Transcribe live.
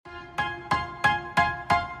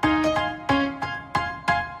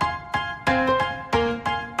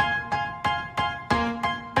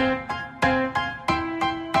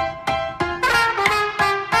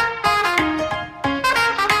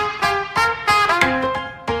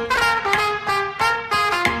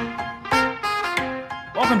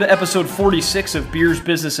to episode 46 of Beers,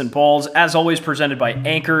 Business, and Balls, as always presented by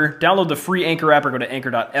Anchor. Download the free Anchor app or go to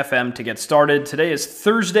anchor.fm to get started. Today is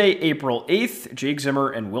Thursday, April 8th. Jake Zimmer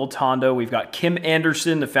and Will Tondo. We've got Kim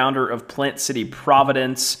Anderson, the founder of Plant City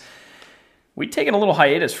Providence. We've taken a little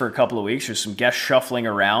hiatus for a couple of weeks, just some guests shuffling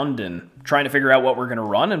around and trying to figure out what we're going to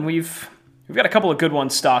run, and we've got a couple of good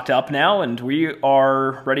ones stocked up now, and we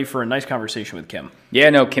are ready for a nice conversation with Kim. Yeah,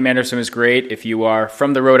 no, Kim Anderson was great. If you are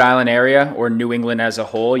from the Rhode Island area or New England as a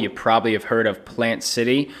whole, you probably have heard of Plant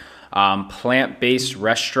City, plant-based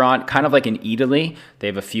restaurant, kind of like an Eataly. They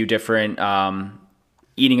have a few different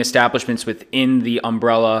eating establishments within the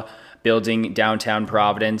umbrella building downtown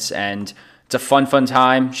Providence, and it's a fun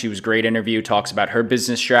time. She was a great interview, talks about her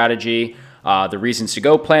business strategy, the reasons to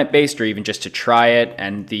go plant-based or even just to try it,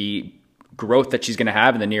 and the growth that she's going to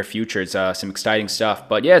have in the near future. It's some exciting stuff.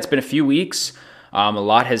 But yeah, it's been a few weeks. A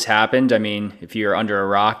lot has happened. I mean, if you're under a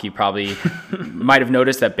rock, you probably might have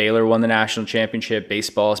noticed that Baylor won the national championship.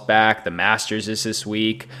 Baseball is back. The Masters is this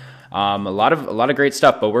week. A lot of great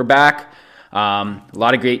stuff. But we're back. A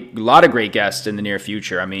lot of great guests in the near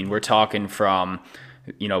future. I mean, we're talking from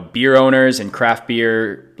beer owners and craft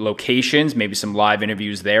beer locations. Maybe some live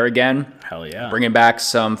interviews there again. Hell yeah! Bringing back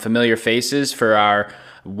some familiar faces for our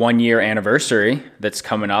 1-year anniversary that's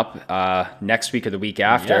coming up next week or the week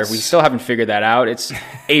after. Yes. We still haven't figured that out. It's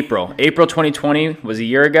April. April 2020 was a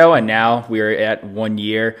year ago, and now we're at 1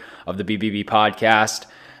 year of the BBB podcast.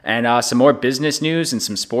 And some more business news and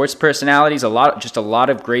some sports personalities, a lot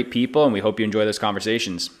of great people, and we hope you enjoy those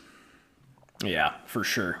conversations. Yeah, for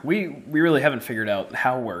sure. We really haven't figured out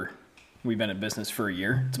how we've been in business for a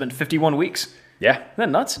year. It's been 51 weeks. Yeah. Isn't that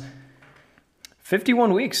nuts?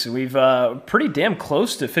 51 weeks. We've pretty damn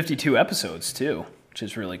close to 52 episodes, too, which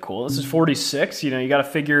is really cool. This is 46. You got to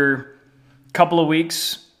figure a couple of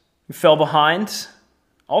weeks we fell behind.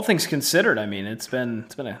 All things considered, I mean, it's been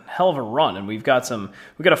a hell of a run, and we've got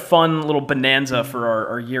a fun little bonanza for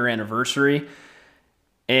our year anniversary.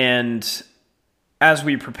 And as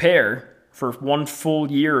we prepare for 1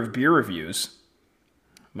 full year of beer reviews,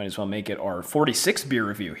 might as well make it our 46th beer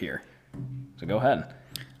review here. So go ahead.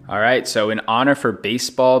 All right, so in honor for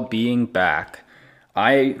baseball being back,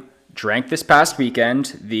 I drank this past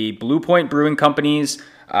weekend the Blue Point Brewing Company's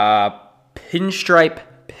Pinstripe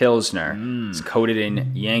Pilsner. It's coated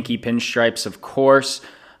in Yankee pinstripes, of course.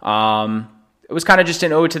 It was kind of just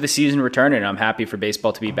an ode to the season returning, and I'm happy for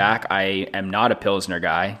baseball to be back. I am not a Pilsner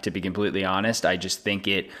guy, to be completely honest. I just think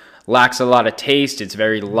it lacks a lot of taste. It's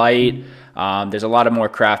very light. There's a lot of more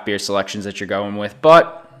craft beer selections that you're going with,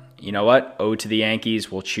 but you know what? Ode to the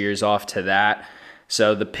Yankees. We'll cheers off to that.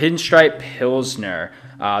 So the Pinstripe Pilsner,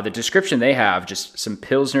 the description they have, just some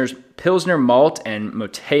Pilsner malt and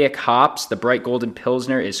Mosaic hops. The bright golden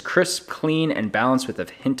Pilsner is crisp, clean, and balanced with a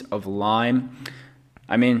hint of lime.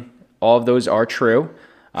 I mean, all of those are true.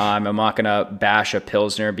 I'm not going to bash a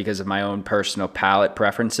Pilsner because of my own personal palate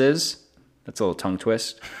preferences. That's a little tongue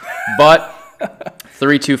twist. But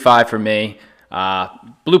 3.25 for me.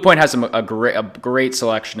 Blue Point has a great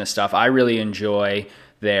selection of stuff. I really enjoy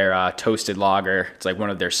their toasted lager. It's like one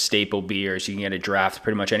of their staple beers. You can get a draft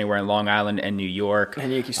pretty much anywhere in Long Island and New York.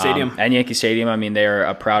 And Yankee Stadium. I mean, they're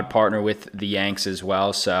a proud partner with the Yanks as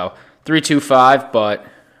well. So 3.25, but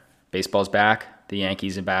baseball's back. The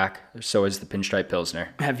Yankees are back. So is the Pinstripe Pilsner.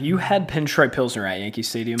 Have you had Pinstripe Pilsner at Yankee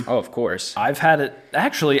Stadium? Oh, of course. I've had it.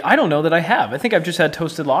 Actually, I don't know that I have. I think I've just had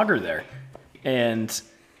toasted lager there. And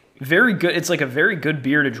very good. It's like a very good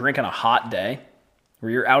beer to drink on a hot day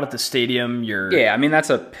where you're out at the stadium. Yeah, I mean,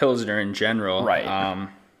 that's a Pilsner in general. Right.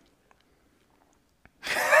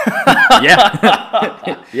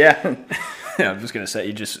 Yeah. Yeah. I'm just going to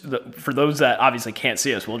say, for those that obviously can't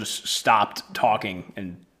see us, we'll just stopped talking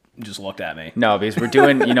and just looked at me. No, because we're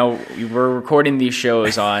doing, we're recording these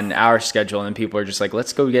shows on our schedule, and people are just like,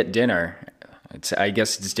 let's go get dinner. I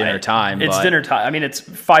guess it's dinner time. It's dinner time. I mean, it's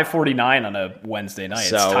 5:49 on a Wednesday night.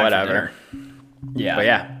 So it's time whatever. For dinner. Yeah. But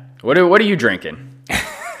yeah, what are you drinking?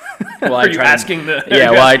 Well, are you asking the?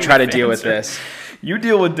 Yeah. Well, I try to deal with this. You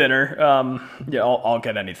deal with dinner. Yeah, I'll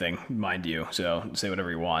get anything, mind you. So say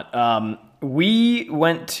whatever you want. We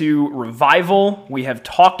went to Revival. We have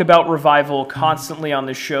talked about Revival constantly on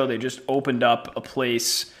this show. They just opened up a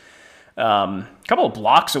place a couple of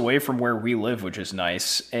blocks away from where we live, which is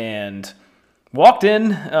nice. And walked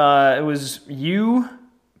in. It was you,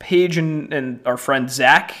 Paige, and our friend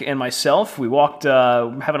Zach and myself. We walked,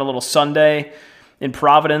 having a little Sunday in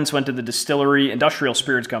Providence. Went to the distillery, Industrial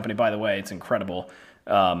Spirits Company, by the way. It's incredible.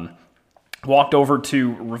 Walked over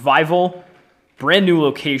to Revival, brand new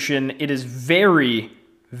location. It is very,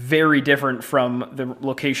 very different from the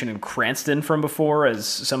location in Cranston from before, as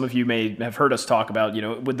some of you may have heard us talk about,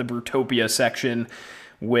 with the Brutopia section,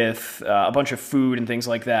 with a bunch of food and things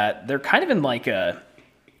like that. They're kind of in like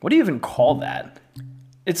what do you even call that?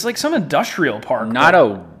 It's like some industrial park. Not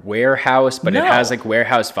a warehouse, but No. it has like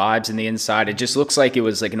warehouse vibes in the inside. It just looks like it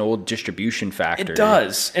was like an old distribution factory. It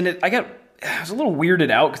does. And I was a little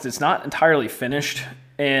weirded out because it's not entirely finished.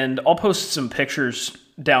 And I'll post some pictures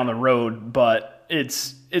down the road, but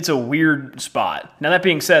it's a weird spot. Now, that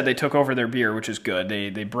being said, they took over their beer, which is good.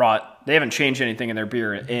 They haven't changed anything in their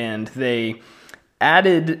beer, and they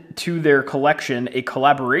added to their collection a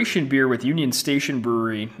collaboration beer with Union Station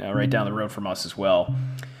Brewery, right down the road from us as well.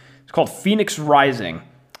 It's called Phoenix Rising.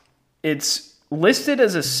 It's listed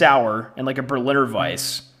as a sour and like a Berliner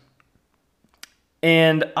Weiss.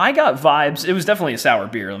 And I got vibes. It was definitely a sour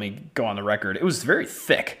beer. Let me go on the record. It was very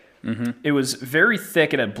thick. Mm-hmm. It was very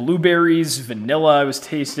thick. It had blueberries, vanilla I was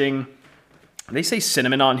tasting. They say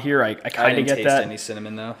cinnamon on here. I kind of get taste that. any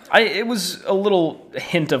cinnamon though. It was a little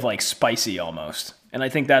hint of like spicy almost. And I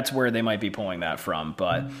think that's where they might be pulling that from.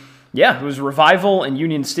 But yeah, it was Revival and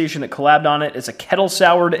Union Station that collabed on it. It's a kettle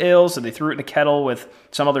soured ale, so they threw it in a kettle with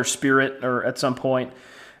some other spirit or at some point.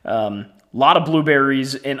 A lot of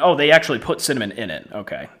blueberries, and they actually put cinnamon in it.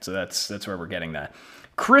 Okay, so that's where we're getting that.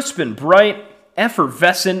 Crisp and bright,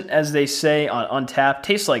 effervescent, as they say on Untappd.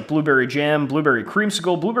 Tastes like blueberry jam, blueberry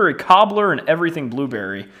creamsicle, blueberry cobbler, and everything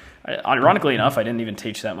blueberry. Ironically enough, I didn't even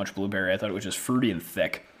taste that much blueberry. I thought it was just fruity and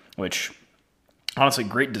thick, which honestly,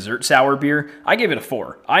 great dessert sour beer. I gave it a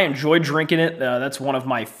 4. I enjoyed drinking it. That's one of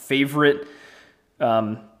my favorite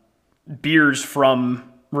beers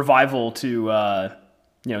from Revival to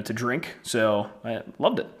drink. So I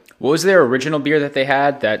loved it. What was their original beer that they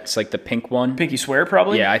had? That's like the pink one. Pinky Swear,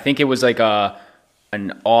 probably. Yeah, I think it was like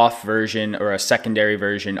an off version or a secondary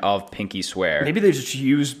version of Pinky Swear. Maybe they just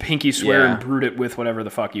used Pinky Swear Yeah. and brewed it with whatever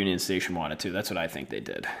the fuck Union Station wanted to. That's what I think they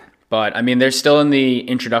did. But, I mean, they're still in the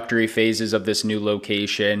introductory phases of this new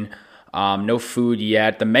location. No food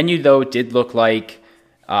yet. The menu, though, did look like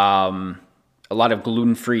a lot of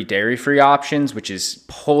gluten-free, dairy-free options, which is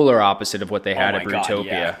polar opposite of what they had my at God, Brutopia.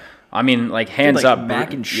 yeah. I mean, like, hands like up.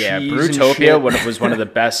 mac and cheese and Brutopia shit. was one of the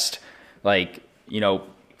best,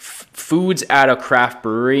 foods at a craft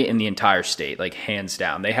brewery in the entire state, like, hands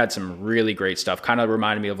down. They had some really great stuff. Kind of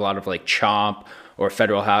reminded me of a lot of, like, Chomp or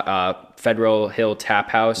Federal Hill Tap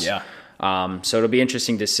House. Yeah. So it'll be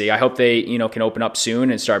interesting to see. I hope they, can open up soon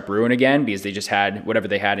and start brewing again, because they just had whatever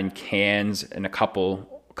they had in cans and a couple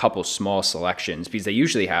small selections, because they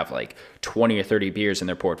usually have like 20 or 30 beers in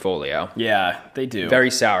their portfolio. Yeah, they do. Very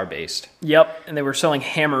sour based. Yep, and they were selling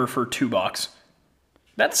Hammer for $2.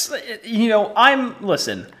 That's,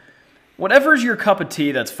 listen, whatever's your cup of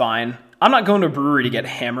tea, that's fine. I'm not going to a brewery to get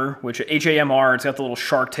Hammer, which HAMR, it's got the little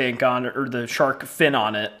shark tank on it, or the shark fin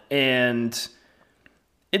on it, and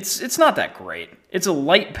it's not that great. It's a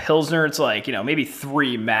light Pilsner. It's like, maybe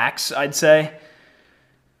 3 max, I'd say.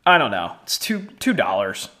 I don't know. It's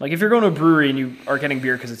 $2. Like, if you're going to a brewery and you are getting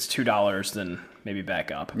beer because it's $2, then maybe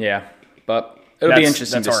back up. Yeah, but it'll be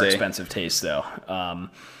interesting to see. That's our expensive taste, though.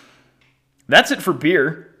 That's it for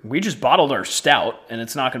beer. We just bottled our stout, and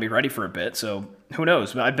it's not going to be ready for a bit, so who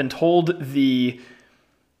knows? I've been told the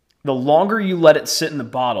longer you let it sit in the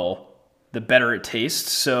bottle, the better it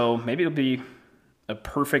tastes, so maybe it'll be a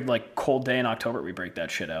perfect, like, cold day in October we break that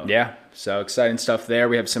shit out. Yeah, so exciting stuff there.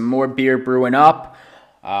 We have some more beer brewing up.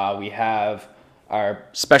 We have our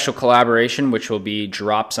special collaboration, which will be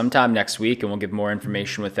dropped sometime next week, and we'll give more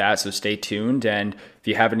information with that, so stay tuned. And if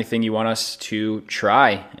you have anything you want us to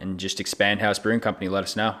try and just expand House Brewing Company, let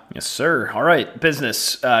us know. Yes, sir. All right,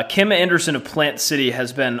 business. Kim Anderson of Plant City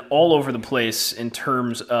has been all over the place in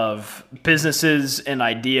terms of businesses and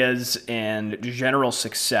ideas and general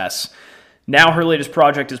success. Now her latest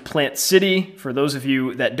project is Plant City. For those of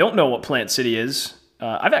you that don't know what Plant City is,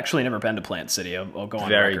 I've actually never been to Plant City. I'll go on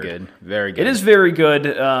Very record. good. Very good. It is very good.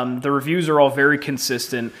 The reviews are all very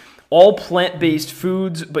consistent. All plant-based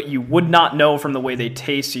foods, but you would not know from the way they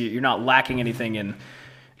taste. You're not lacking anything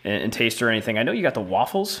in taste or anything. I know you got the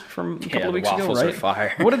waffles from a couple of weeks ago, right? waffles are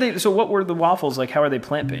fire. What are they? So what were the waffles like? How are they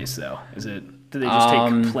plant-based though? Did they just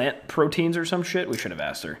take plant proteins or some shit? We should have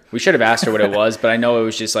asked her. We should have asked her what it was, but I know it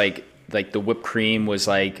was just like the whipped cream was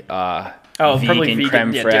like Probably vegan,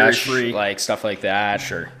 creme fraiche, dairy-free. like stuff like that.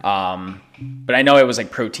 Sure. But I know it was like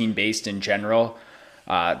protein based in general.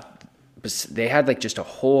 But they had like just a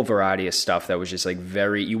whole variety of stuff that was just like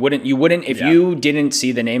very, you wouldn't if you didn't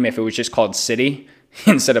see the name, if it was just called City,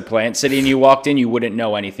 instead of Plant City, and you walked in, you wouldn't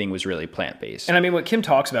know anything was really plant-based. And I mean, what Kim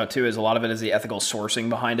talks about too is a lot of it is the ethical sourcing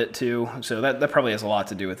behind it too. So that probably has a lot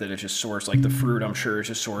to do with it. It's just sourced, like the fruit, I'm sure, is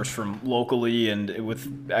just sourced from locally and with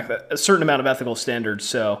a certain amount of ethical standards.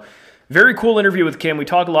 So very cool interview with Kim. We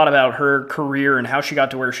talk a lot about her career and how she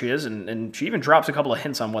got to where she is, and she even drops a couple of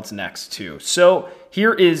hints on what's next too. So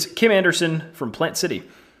here is Kim Anderson from Plant City.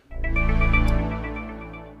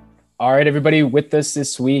 All right, everybody, with us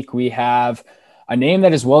this week, we have a name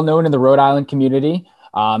that is well known in the Rhode Island community.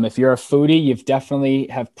 If you're a foodie, you've definitely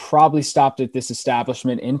have probably stopped at this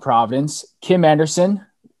establishment in Providence. Kim Anderson,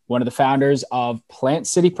 one of the founders of Plant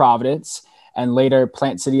City Providence and later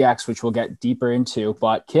Plant City X, which we'll get deeper into.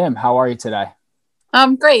 But Kim, how are you today?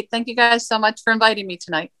 Great. Thank you guys so much for inviting me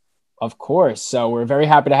tonight. Of course. So we're very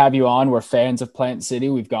happy to have you on. We're fans of Plant City.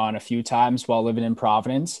 We've gone a few times while living in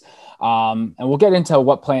Providence. And we'll get into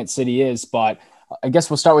what Plant City is, but I guess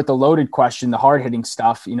we'll start with the loaded question, the hard-hitting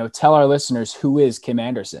stuff. Tell our listeners, who is Kim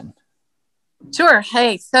Anderson? Sure.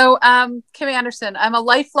 Hey, so Kim Anderson, I'm a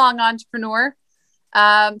lifelong entrepreneur.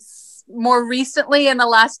 More recently, in the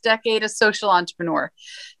last decade, a social entrepreneur.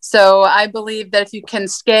 So I believe that if you can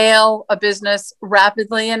scale a business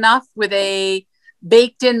rapidly enough with a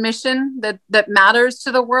baked-in mission that matters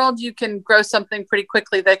to the world, you can grow something pretty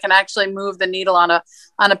quickly that can actually move the needle on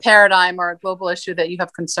a paradigm or a global issue that you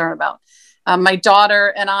have concern about. My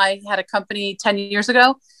daughter and I had a company 10 years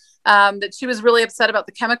ago that she was really upset about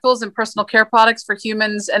the chemicals and personal care products for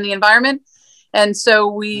humans and the environment. And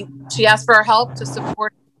so she asked for our help to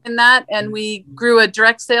support in that. And we grew a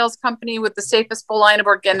direct sales company with the safest full line of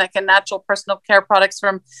organic and natural personal care products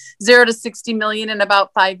from 0 to 60 million in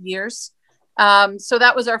about 5 years. So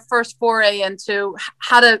that was our first foray into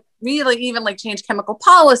how to really even change chemical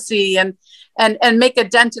policy and make a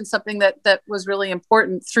dent in something that was really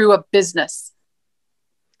important through a business.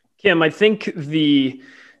 Kim, I think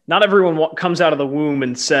not everyone comes out of the womb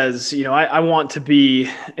and says, I want to be,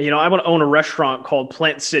 I want to own a restaurant called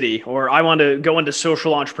Plant City, or I want to go into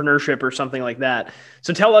social entrepreneurship or something like that.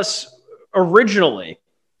 So tell us originally,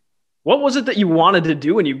 what was it that you wanted to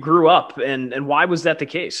do when you grew up, and why was that the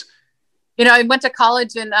case? I went to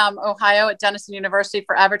college in Ohio at Denison University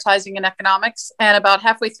for advertising and economics. And about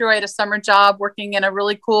halfway through, I had a summer job working in a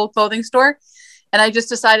really cool clothing store. And I just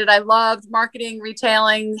decided I loved marketing,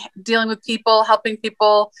 retailing, dealing with people, helping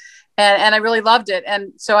people. And I really loved it.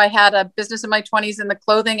 And so I had a business in my 20s in the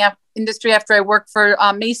clothing industry after I worked for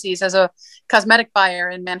Macy's as a cosmetic buyer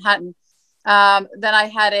in Manhattan. Then I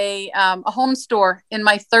had a home store in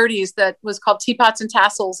my 30s that was called Teapots and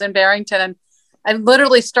Tassels in Barrington. And I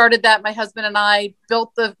literally started that. My husband and I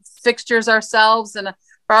built the fixtures ourselves and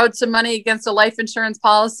borrowed some money against a life insurance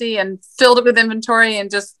policy and filled it with inventory and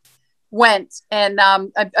just went. And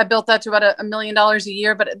I built that to about $1 million a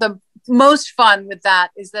year. But the most fun with that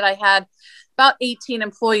is that I had about 18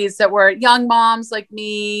 employees that were young moms like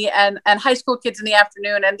me and high school kids in the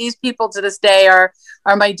afternoon. And these people to this day are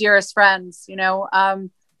my dearest friends. It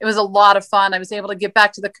was a lot of fun. I was able to give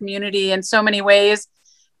back to the community in so many ways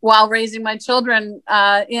while raising my children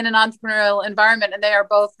in an entrepreneurial environment. And they are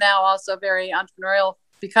both now also very entrepreneurial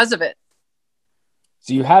because of it.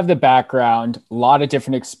 So you have the background, a lot of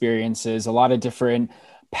different experiences, a lot of different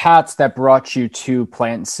paths that brought you to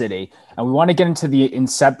Plant City. And we want to get into the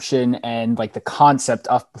inception and the concept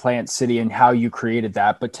of Plant City and how you created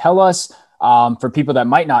that. But tell us, for people that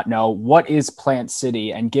might not know, what is Plant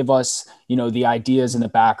City, and give us, the ideas and the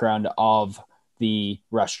background of the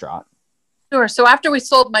restaurant. Sure. So after we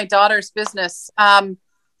sold my daughter's business,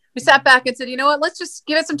 we sat back and said, you know what, let's just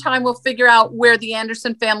give it some time. We'll figure out where the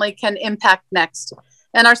Anderson family can impact next.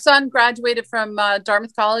 And our son graduated from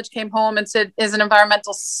Dartmouth College, came home and said, is an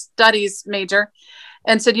environmental studies major,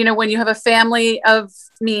 and said, when you have a family of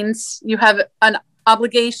means, you have an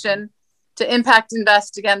obligation to impact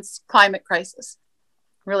invest against climate crisis.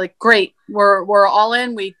 Really great. We're all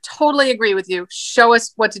in. We totally agree with you. Show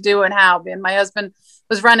us what to do and how. And my husband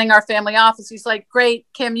was running our family office. He's like, great,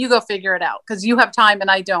 Kim, you go figure it out because you have time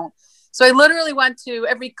and I don't. So I literally went to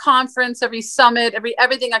every conference, every summit,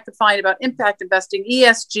 everything I could find about impact investing,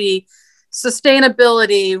 ESG,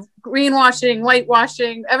 sustainability, greenwashing,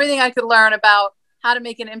 whitewashing, everything I could learn about how to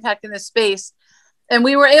make an impact in this space. And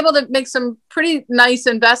we were able to make some pretty nice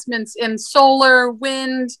investments in solar,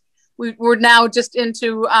 wind. We're now just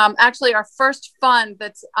into actually our first fund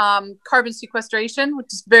that's carbon sequestration, which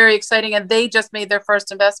is very exciting. And they just made their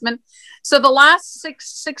first investment. So the last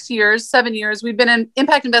 7 years, we've been in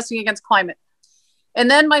impact investing against climate. And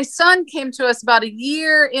then my son came to us about a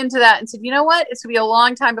year into that and said, you know what? It's going to be a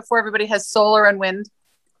long time before everybody has solar and wind.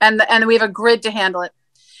 And we have a grid to handle it.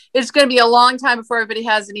 It's going to be a long time before everybody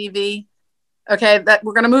has an EV. Okay, that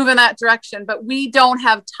we're going to move in that direction, but we don't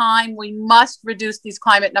have time. We must reduce these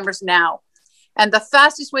climate numbers now. And the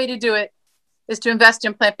fastest way to do it is to invest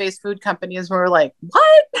in plant-based food companies. We're like,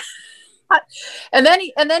 what? And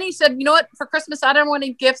then he said, you know what? For Christmas, I don't want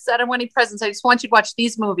any gifts. I don't want any presents. I just want you to watch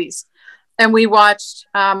these movies. And we watched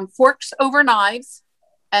Forks Over Knives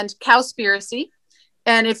and Cowspiracy.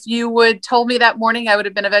 And if you would told me that morning I would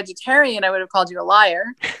have been a vegetarian, I would have called you a liar.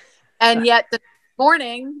 And yet the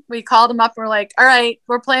morning we called him up and we're like, all right,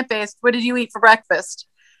 we're plant-based. What did you eat for breakfast?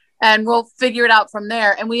 And we'll figure it out from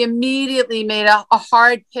there. And we immediately made a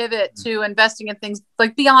hard pivot to investing in things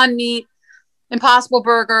like Beyond Meat, Impossible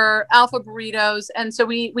Burger, Alpha Burritos. And so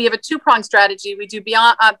we have a two-pronged strategy. We do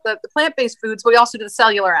beyond the plant-based foods, but we also do the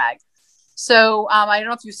cellular ag. So I don't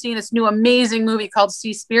know if you've seen this new amazing movie called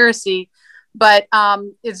Seaspiracy, but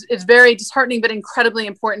it's very disheartening, but incredibly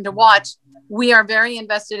important to watch. We are very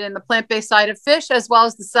invested in the plant-based side of fish as well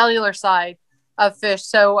as the cellular side of fish.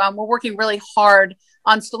 So we're working really hard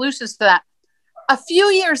on solutions to that. A few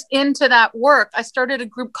years into that work, I started a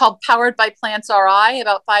group called Powered by Plants RI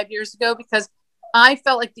about 5 years ago, because I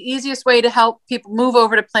felt like the easiest way to help people move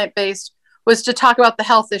over to plant-based was to talk about the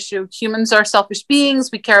health issue. Humans are selfish beings.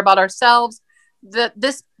 We care about ourselves.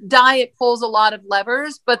 This diet pulls a lot of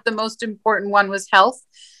levers, but the most important one was health.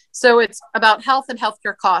 So it's about health and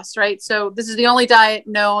healthcare costs, right? So this is the only diet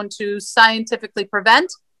known to scientifically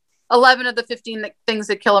prevent 11 of the 15 things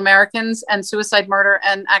that kill Americans, and suicide, murder,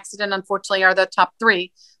 and accident, unfortunately, are the top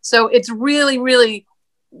 3. So it's really, really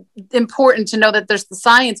important to know that there's the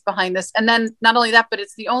science behind this. And then not only that, but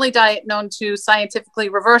it's the only diet known to scientifically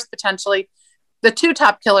reverse potentially the 2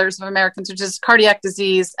 top killers of Americans, which is cardiac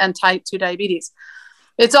disease and type 2 diabetes.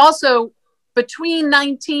 It's also between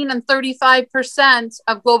 19 and 35%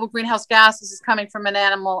 of global greenhouse gases is coming from an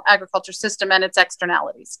animal agriculture system and its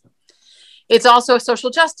externalities. It's also a social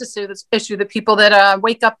justice issue. The people that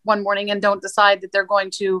wake up one morning and don't decide that they're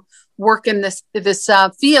going to work in this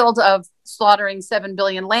field of slaughtering 7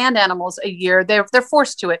 billion land animals a year, they're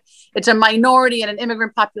forced to it. It's a minority and an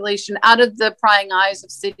immigrant population out of the prying eyes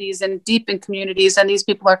of cities and deep in communities. And these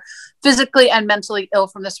people are physically and mentally ill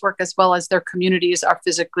from this work, as well as their communities are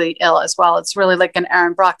physically ill as well. It's really like an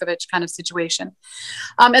Aaron Brockovich kind of situation.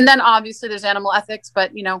 And then obviously there's animal ethics,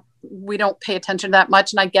 but we don't pay attention to that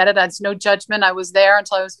much. And I get it. It's no judgment. I was there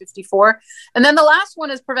until I was 54. And then the last one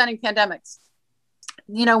is preventing pandemics.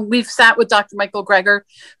 We've sat with Dr. Michael Greger,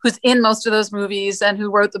 who's in most of those movies and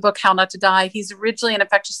who wrote the book, How Not to Die. He's originally an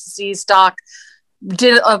infectious disease doc,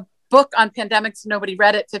 did a book on pandemics. Nobody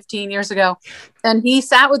read it 15 years ago. And he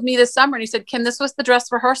sat with me this summer and he said, Kim, this was the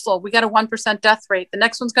dress rehearsal. We got a 1% death rate. The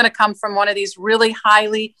next one's going to come from one of these really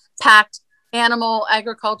highly packed animal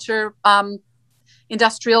agriculture,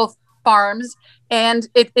 industrial farms. And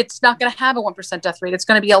it's not going to have a 1% death rate. It's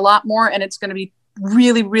going to be a lot more, and it's going to be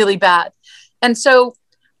really, really bad. And so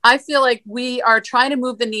I feel like we are trying to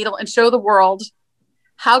move the needle and show the world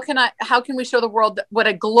how can we show the world what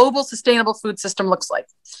a global sustainable food system looks like.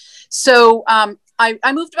 So I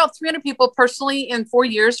moved about 300 people personally in 4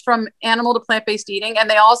 years from animal to plant-based eating. And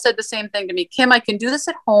they all said the same thing to me: Kim, I can do this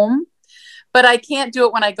at home, but I can't do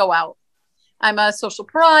it when I go out. I'm a social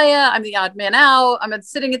pariah. I'm the odd man out. I'm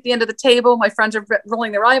sitting at the end of the table. My friends are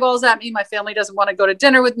rolling their eyeballs at me. My family doesn't want to go to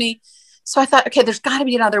dinner with me. So I thought, okay, there's got to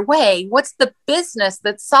be another way. What's the business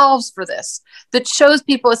that solves for this, that shows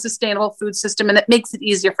people a sustainable food system and that makes it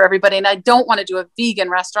easier for everybody? And I don't want to do a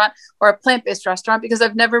vegan restaurant or a plant-based restaurant because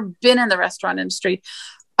I've never been in the restaurant industry.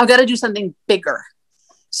 I've got to do something bigger.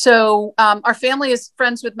 So our family is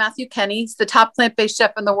friends with Matthew Kenny. He's the top plant-based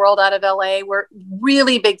chef in the world out of LA. We're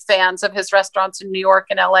really big fans of his restaurants in New York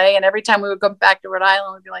and LA. And every time we would go back to Rhode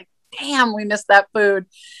Island, we'd be like, damn, we missed that food.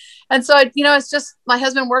 And so, it's just, my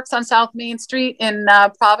husband works on South Main Street in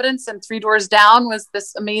Providence, and 3 doors down was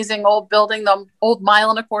this amazing old building, the old mile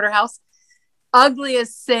and a quarter house, ugly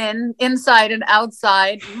as sin, inside and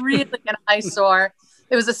outside, really an eyesore.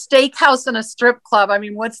 It was a steakhouse and a strip club. I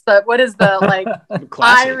mean, what is the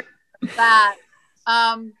irony of that?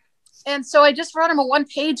 And so I just wrote him a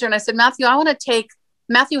 1-pager and I said,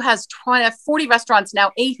 Matthew has 40 restaurants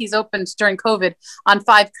now, 8 he's opened during COVID on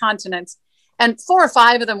 5 continents. And 4 or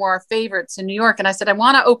 5 of them were our favorites in New York. And I said, I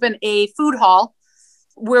want to open a food hall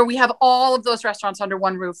where we have all of those restaurants under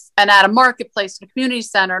one roof, and add a marketplace and a community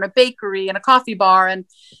center and a bakery and a coffee bar. And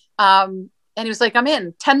he was like, I'm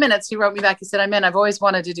in. 10 minutes. He wrote me back. He said, I'm in. I've always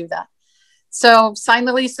wanted to do that. So signed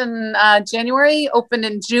the lease in January, opened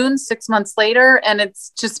in June, 6 months later. And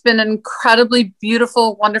it's just been an incredibly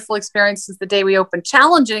beautiful, wonderful experience since the day we opened.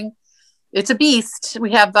 Challenging. It's a beast.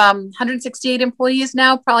 We have 168 employees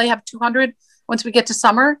now, probably have 200 once we get to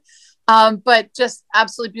summer. But just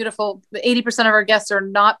absolutely beautiful. 80% of our guests are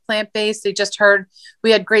not plant-based. They just heard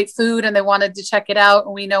we had great food and they wanted to check it out.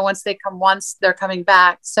 And we know once they come once, they're coming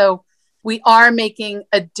back. So we are making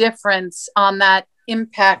a difference on that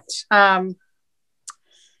impact, the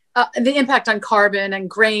impact on carbon and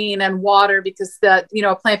grain and water, because a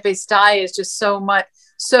plant-based diet is just so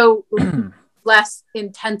less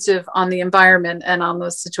intensive on the environment and on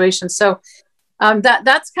those situations. So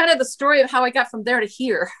that's kind of the story of how I got from there to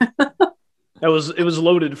here. It was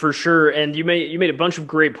loaded for sure, and you made a bunch of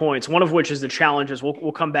great points. One of which is the challenges.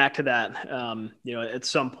 We'll come back to that, at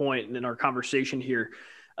some point in our conversation here.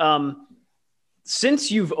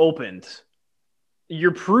 Since you've opened,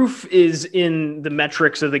 your proof is in the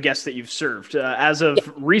metrics of the guests that you've served. As of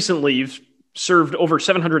recently, you've served over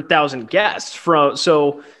 700,000 guests.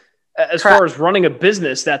 As Correct. Far as running a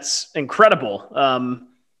business, that's incredible.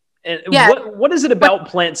 What is it about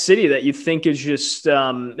Plant City that you think is just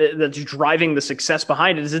that's driving the success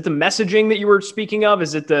behind it? Is it the messaging that you were speaking of?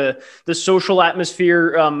 Is it the social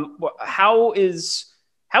atmosphere? How is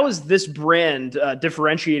this brand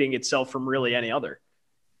differentiating itself from really any other?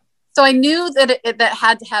 So I knew that that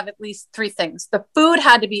had to have at least three things. The food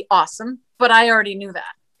had to be awesome, but I already knew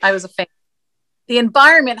that. I was a fan. The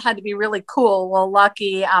environment had to be really cool. Well,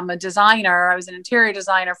 lucky I'm a designer. I was an interior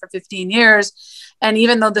designer for 15 years. And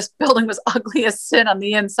even though this building was ugly as sin on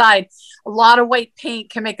the inside, a lot of white paint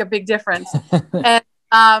can make a big difference.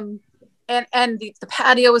 And the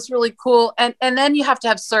patio was really cool. And then you have to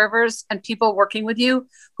have servers and people working with you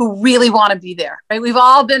who really want to be there, right? We've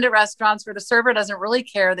all been to restaurants where the server doesn't really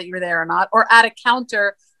care that you're there or not, or at a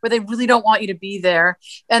counter where they really don't want you to be there.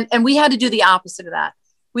 And we had to do the opposite of that.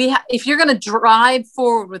 If you're going to drive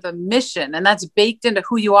forward with a mission, and that's baked into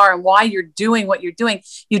who you are and why you're doing what you're doing,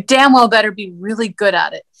 you damn well better be really good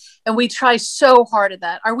at it. And we try so hard at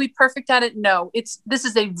that. Are we perfect at it? No. This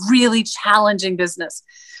is a really challenging business.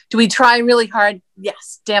 Do we try really hard?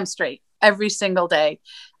 Yes, damn straight, every single day.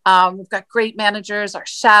 We've got great managers, our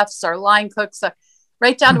chefs, our line cooks,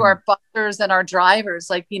 right down to our bussers and our drivers.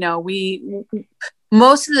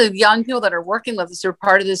 Most of the young people that are working with us are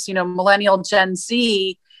part of this, millennial Gen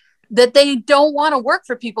Z, that they don't want to work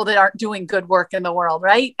for people that aren't doing good work in the world,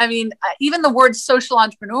 right? I mean, even the word social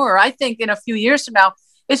entrepreneur, I think in a few years from now,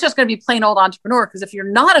 it's just going to be plain old entrepreneur. Because if you're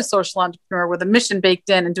not a social entrepreneur with a mission baked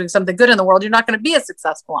in and doing something good in the world, you're not going to be a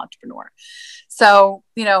successful entrepreneur. So,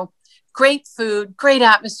 great food, great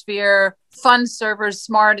atmosphere, fun servers,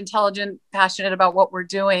 smart, intelligent, passionate about what we're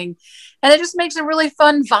doing. And it just makes a really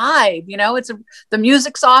fun vibe. The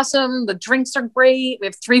music's awesome. The drinks are great. We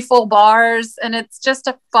have 3 full bars and it's just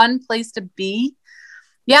a fun place to be.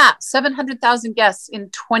 Yeah. 700,000 guests in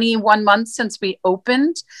 21 months since we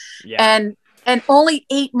opened. Yeah. And only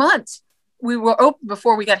 8 months we were open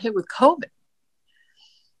before we got hit with COVID.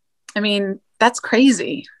 I mean, that's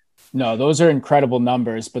crazy. No, those are incredible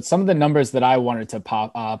numbers, but some of the numbers that I wanted to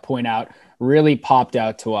point out really popped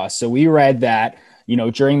out to us. So we read that,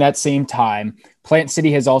 during that same time, Plant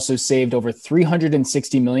City has also saved over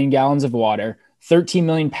 360 million gallons of water, 13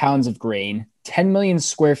 million pounds of grain, 10 million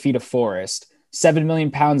square feet of forest, 7 million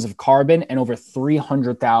pounds of carbon, and over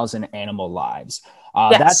 300,000 animal lives.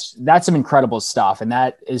 Yes. That's some incredible stuff. And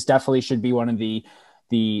that is definitely should be one of the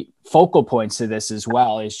focal points to this as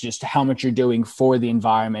well, is just how much you're doing for the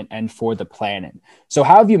environment and for the planet. So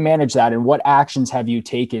how have you managed that, and what actions have you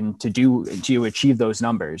taken to achieve those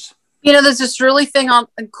numbers? There's this really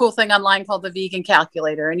cool thing online called the vegan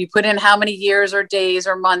calculator, and you put in how many years or days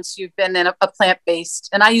or months you've been in a plant-based,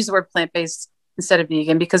 and I use the word plant-based instead of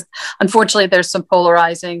vegan because unfortunately there's some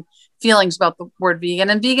polarizing feelings about the word vegan,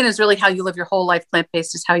 and vegan is really how you live your whole life.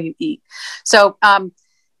 Plant-based is how you eat. So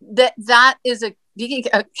that is a vegan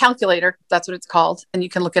calculator, that's what it's called, and you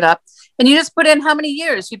can look it up, and you just put in how many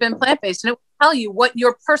years you've been plant-based, and it will tell you what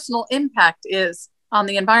your personal impact is on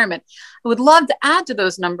the environment. I would love to add to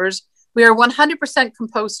those numbers. We are 100%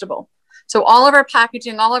 compostable. So all of our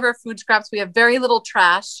packaging, all of our food scraps, we have very little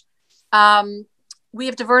trash. We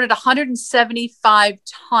have diverted 175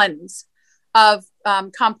 tons of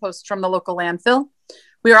compost from the local landfill.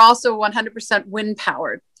 We are also 100% wind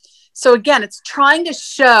powered. So again, it's trying to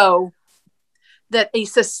show that a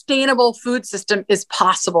sustainable food system is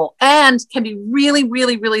possible and can be really,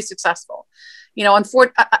 really, really successful.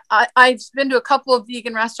 I've been to a couple of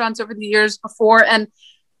vegan restaurants over the years before, and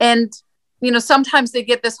sometimes they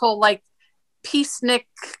get this whole Peacenik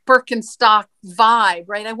Birkenstock vibe,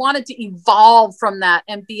 right? I wanted to evolve from that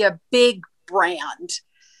and be a big brand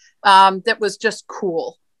that was just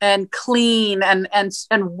cool and clean and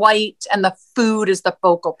white, and the food is the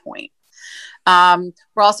focal point.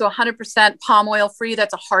 We're also 100% palm oil free.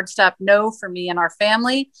 That's a hard stop no for me and our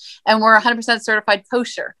family. And we're 100% certified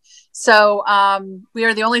kosher. So we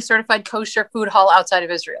are the only certified kosher food hall outside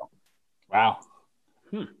of Israel. Wow.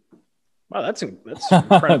 Wow, that's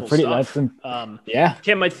incredible stuff. Yeah.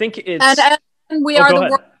 Kim, I think it's... And we are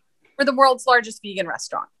we're the world's largest vegan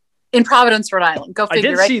restaurant in Providence, Rhode Island. Go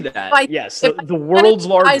figure, right? I did see that. Yes, the world's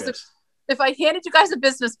largest. If I handed you guys a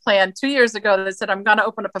business plan 2 years ago that said I'm going to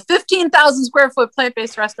open up a 15,000 square foot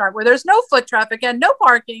plant-based restaurant where there's no foot traffic and no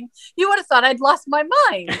parking, you would have thought I'd lost my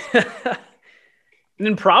mind. And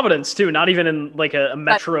in Providence too, not even in like a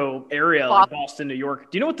metro area like Boston, New York.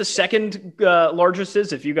 Do you know what the second largest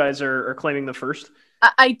is if you guys are claiming the first?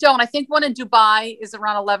 I don't. I think one in Dubai is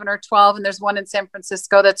around 11 or 12, and there's one in San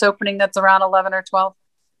Francisco that's opening that's around 11 or 12.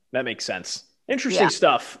 That makes sense. Interesting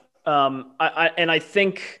stuff. I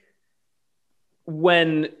think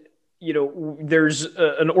when there's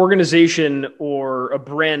an organization or a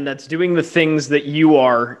brand that's doing the things that you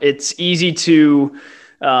are, it's easy to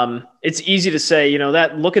say,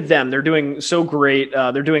 that look at them, they're doing so great.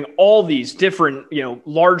 They're doing all these different,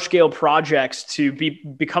 large scale projects to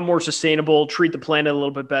become more sustainable, treat the planet a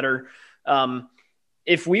little bit better.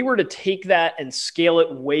 If we were to take that and scale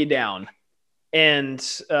it way down and,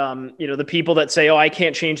 the people that say, oh, I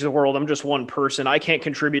can't change the world. I'm just one person. I can't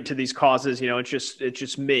contribute to these causes. It's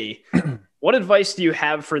just me. What advice do you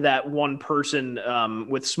have for that one person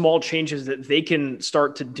with small changes that they can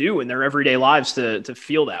start to do in their everyday lives to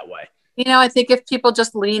feel that way? I think if people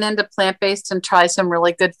just lean into plant-based and try some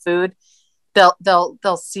really good food,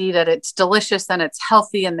 they'll see that it's delicious and it's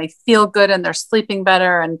healthy and they feel good and they're sleeping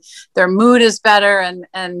better and their mood is better.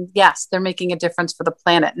 And yes, they're making a difference for the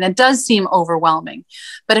planet. And it does seem overwhelming,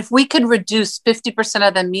 but if we could reduce 50%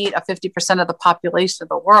 of the meat of 50% of the population of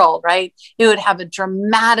the world, right, it would have a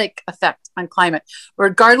dramatic effect on climate,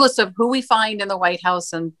 regardless of who we find in the White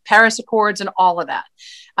House and Paris Accords and all of that.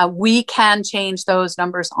 We can change those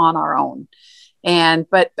numbers on our own. And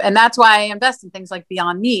that's why I invest in things like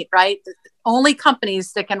Beyond Meat, right? Only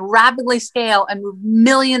companies that can rapidly scale and move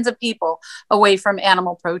millions of people away from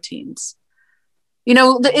animal proteins.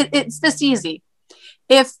 It's this easy.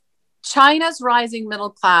 If China's rising middle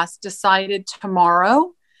class decided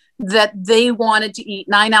tomorrow that they wanted to eat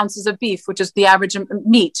 9 ounces of beef, which is the average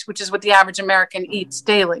meat, which is what the average American eats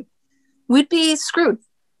daily, we'd be screwed.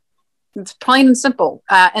 It's plain and simple.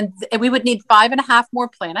 And we would need 5.5 more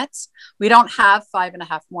planets. We don't have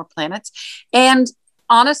 5.5 more planets. And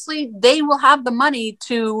honestly, they will have the money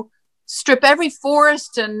to strip every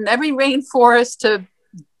forest and every rainforest to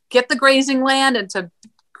get the grazing land and to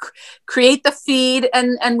create the feed.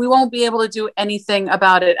 And we won't be able to do anything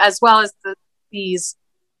about it, as well as the bees.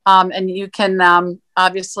 And you can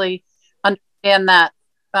obviously understand that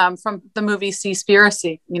from the movie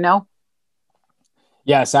Seaspiracy,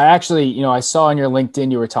 Yes, I actually, I saw on your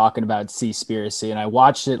LinkedIn you were talking about Seaspiracy, and I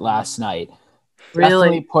watched it last night. Really?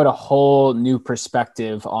 Definitely put a whole new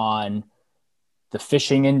perspective on the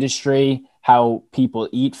fishing industry, how people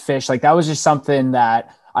eat fish. Like that was just something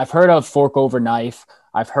that I've heard of, fork over knife.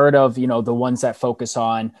 I've heard of, the ones that focus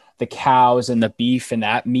on the cows and the beef and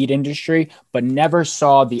that meat industry, but never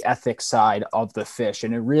saw the ethics side of the fish.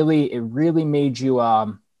 And it really made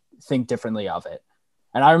you think differently of it.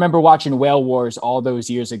 And I remember watching Whale Wars all those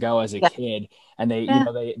years ago as a kid, and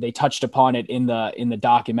they touched upon it in the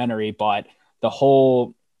documentary, but the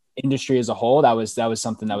whole industry as a whole, that was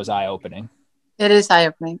something that was eye-opening. It is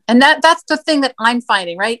eye-opening. And that's the thing that I'm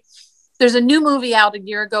finding, right? There's a new movie out a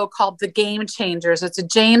year ago called The Game Changers. It's a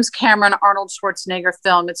James Cameron, Arnold Schwarzenegger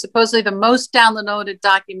film. It's supposedly the most downloaded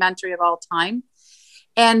documentary of all time.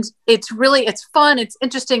 And it's fun. It's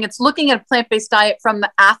interesting. It's looking at a plant-based diet from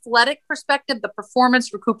the athletic perspective, the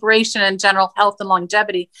performance, recuperation, and general health and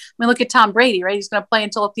longevity. I mean, look at Tom Brady, right? He's going to play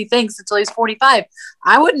until he's 45.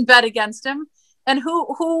 I wouldn't bet against him. And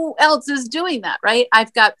who else is doing that, right?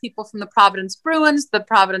 I've got people from the Providence Bruins, the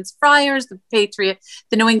Providence Friars, the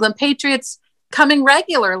New England Patriots coming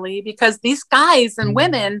regularly because these guys and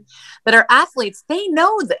women that are athletes, they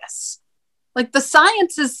know this. Like the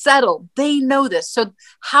science is settled. They know this. So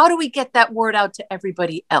how do we get that word out to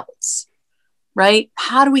everybody else? Right?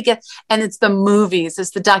 How do we and it's the movies,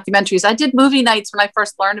 it's the documentaries. I did movie nights when I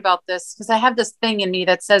first learned about this because I have this thing in me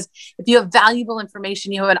that says, if you have valuable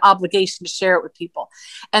information, you have an obligation to share it with people.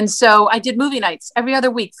 And so I did movie nights every other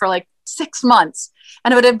week for like 6 months,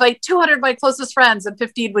 and I would invite 200 of my closest friends and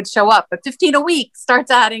 15 would show up, but 15 a week starts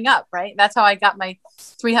adding up, right? That's how I got my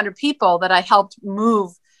 300 people that I helped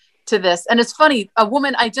move to this. And it's funny, a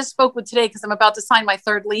woman I just spoke with today, because I'm about to sign my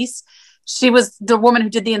 3rd lease. She was the woman who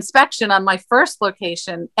did the inspection on my first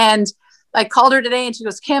location. And I called her today and she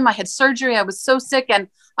goes, Kim, I had surgery. I was so sick and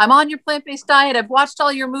I'm on your plant-based diet. I've watched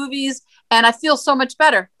all your movies and I feel so much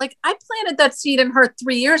better. Like I planted that seed in her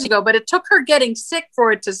 3 years ago, but it took her getting sick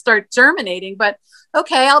for it to start germinating. But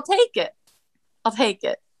okay, I'll take it. I'll take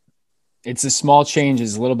it. It's the small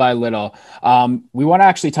changes, little by little. We want to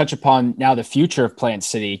actually touch upon now the future of Plant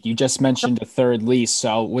City. You just mentioned a third lease,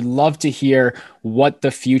 so would love to hear what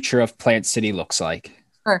the future of Plant City looks like.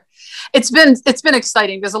 Sure. It's been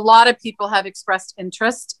exciting because a lot of people have expressed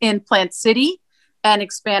interest in Plant City and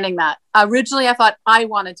expanding that. Originally, I thought I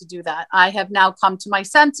wanted to do that. I have now come to my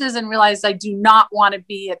senses and realized I do not want to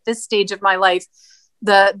be at this stage of my life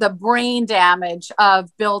the brain damage of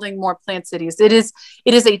building more plant cities. It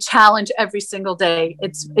is a challenge every single day.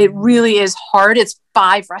 It really is hard. It's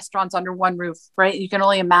 5 restaurants under one roof, right? You can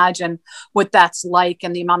only imagine what that's like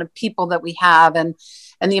and the amount of people that we have and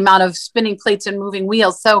the amount of spinning plates and moving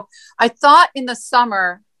wheels. So I thought in the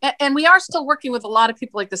summer, and we are still working with a lot of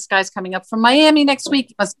people, like this guy's coming up from Miami next week.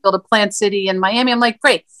 He wants to build a plant city in Miami. I'm like,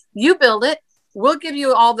 great, you build it. We'll give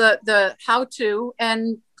you all the how to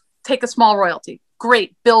and take a small royalty.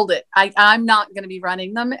 Great, build it. I'm not going to be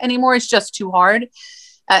running them anymore. It's just too hard.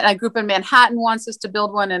 A group in Manhattan wants us to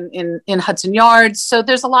build one in Hudson Yards. So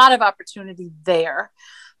there's a lot of opportunity there.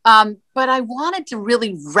 But I wanted to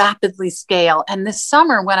really rapidly scale. And this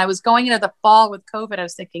summer, when I was going into the fall with COVID, I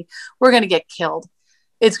was thinking, we're going to get killed.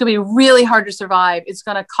 It's going to be really hard to survive. It's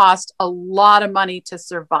going to cost a lot of money to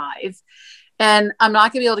survive. And I'm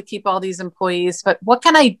not going to be able to keep all these employees. But what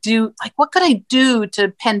can I do? Like, what could I do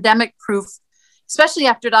to pandemic proof, especially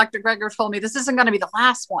after Dr. Greger told me this isn't going to be the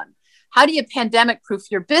last one? How do you pandemic proof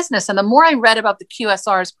your business? And the more I read about the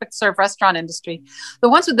QSRs, quick serve restaurant industry, the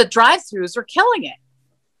ones with the drive-throughs are killing it.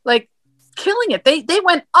 Like killing it. They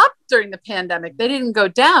went up during the pandemic. They didn't go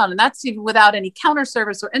down. And that's even without any counter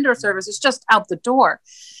service or indoor service. It's just out the door.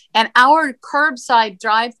 And our curbside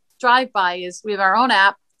drive-by is, we have our own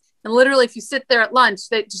app. And literally, if you sit there at lunch,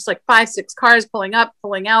 they just like 5, 6 cars pulling up,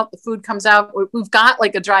 pulling out, the food comes out. We've got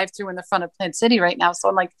like a drive-through in the front of Plant City right now. So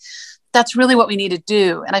I'm like, that's really what we need to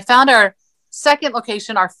do. And I found our second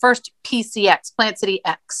location, our first PCX, Plant City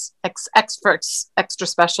X for extra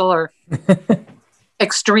special or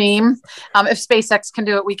extreme. If SpaceX can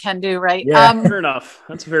do it, we can do, right? Yeah, fair enough.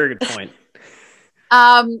 That's a very good point.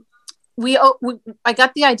 I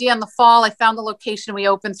got the idea in the fall. I found the location. We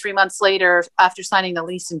opened 3 months later after signing the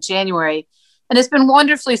lease in January. And it's been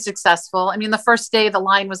wonderfully successful. I mean, the first day, the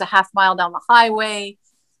line was a half mile down the highway.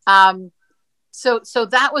 So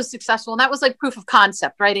that was successful. And that was like proof of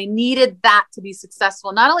concept, right? I needed that to be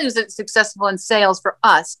successful. Not only was it successful in sales for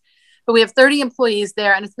us, but we have 30 employees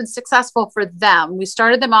there and it's been successful for them. We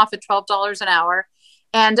started them off at $12 an hour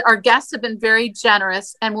and our guests have been very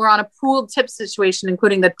generous and we're on a pooled tip situation,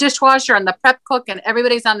 including the dishwasher and the prep cook and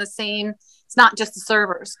everybody's on the same. It's not just the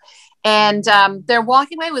servers. And they're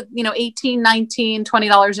walking away with, $18, $19,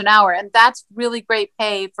 $20 an hour. And that's really great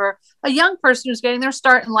pay for a young person who's getting their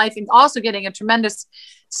start in life and also getting a tremendous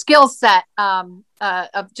skill set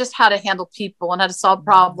of just how to handle people and how to solve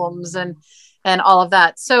problems and all of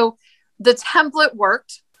that. So the template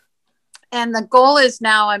worked. And the goal is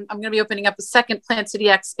now I'm going to be opening up a second Plant City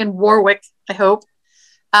X in Warwick, I hope.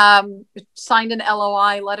 Signed an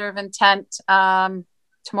LOI, letter of intent,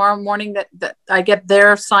 tomorrow morning that I get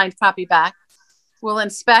their signed copy back. We'll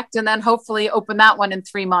inspect and then hopefully open that one in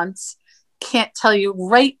 3 months. Can't tell you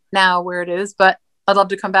right now where it is, but I'd love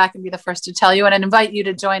to come back and be the first to tell you and invite you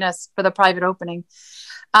to join us for the private opening.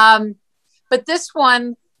 But this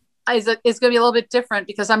one is going to be a little bit different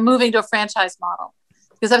because I'm moving to a franchise model.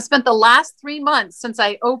 Because I've spent the last 3 months since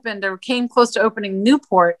I opened or came close to opening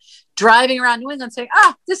Newport, driving around New England saying,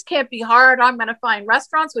 this can't be hard. I'm going to find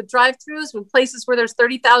restaurants with drive-thrus, with places where there's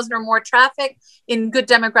 30,000 or more traffic in good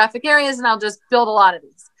demographic areas, and I'll just build a lot of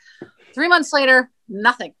these. 3 months later,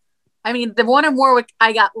 nothing. I mean, the one in Warwick,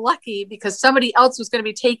 I got lucky because somebody else was going to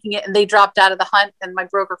be taking it and they dropped out of the hunt and my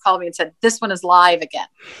broker called me and said, this one is live again.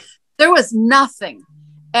 There was nothing.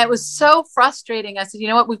 And it was so frustrating. I said, you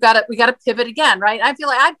know what, we got to pivot again, right? I feel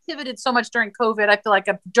like I pivoted so much during COVID. I feel like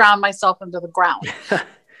I've drowned myself into the ground.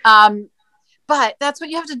 But that's what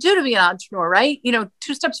you have to do to be an entrepreneur, right? 2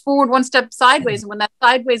 steps forward, 1 step sideways. And when that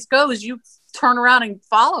sideways goes, you turn around and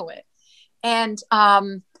follow it. And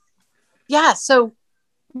so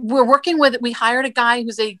we're working with it. We hired a guy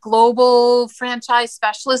who's a global franchise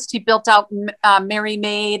specialist. He built out Mary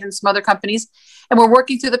Maid and some other companies. And we're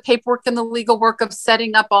working through the paperwork and the legal work of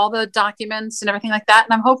setting up all the documents and everything like that.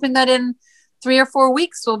 And I'm hoping that in 3 or 4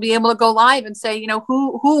 weeks, we'll be able to go live and say,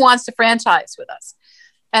 who wants to franchise with us?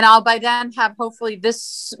 And I'll by then have hopefully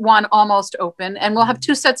this one almost open and we'll have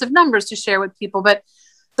 2 sets of numbers to share with people. But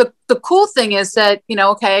the cool thing is that,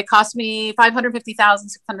 okay, it cost me $550,000,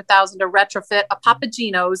 $600,000 to retrofit a Papa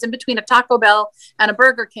Gino's in between a Taco Bell and a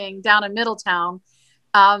Burger King down in Middletown,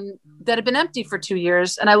 that had been empty for 2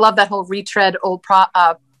 years. And I love that whole retread old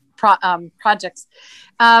projects.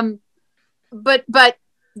 But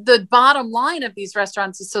the bottom line of these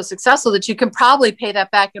restaurants is so successful that you can probably pay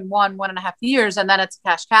that back in 1.5 years, and then it's a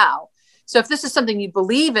cash cow. So if this is something you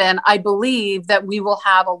believe in, I believe that we will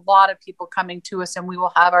have a lot of people coming to us, and we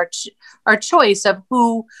will have our choice of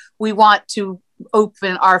who we want to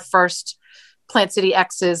open our first Plant City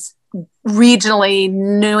X's regionally,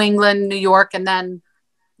 New England, New York, and then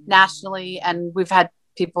nationally. And we've had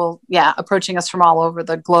people, approaching us from all over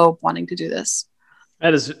the globe wanting to do this.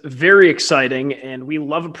 That is very exciting, and we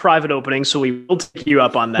love a private opening, so we will take you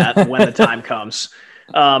up on that when the time comes.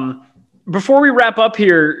 Before we wrap up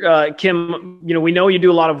here, Kim, we know you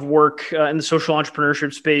do a lot of work in the social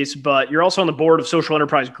entrepreneurship space, but you're also on the board of Social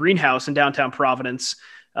Enterprise Greenhouse in downtown Providence.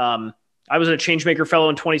 I was a Changemaker Fellow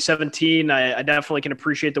in 2017. I definitely can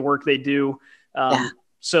appreciate the work they do.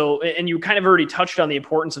 So, and you kind of already touched on the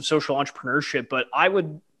importance of social entrepreneurship, but I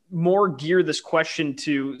would more gear this question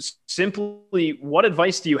to simply, what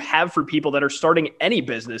advice do you have for people that are starting any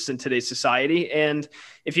business in today's society? And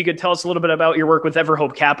if you could tell us a little bit about your work with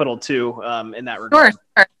Everhope Capital too, in that regard.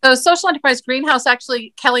 Sure. So Social Enterprise Greenhouse,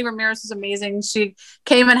 actually, Kelly Ramirez is amazing. She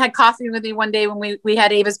came and had coffee with me one day when we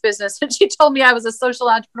had Ava's business, and she told me I was a social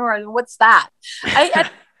entrepreneur. I mean, what's that? I didn't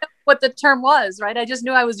know what the term was, right? I just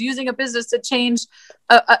knew I was using a business to change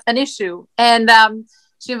an issue. And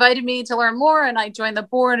she invited me to learn more, and I joined the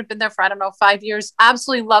board. I've been there for, 5 years.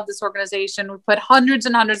 Absolutely love this organization. We put hundreds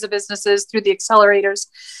and hundreds of businesses through the accelerators.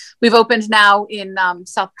 We've opened now in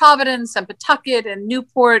South Providence and Pawtucket and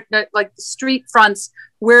Newport, like the street fronts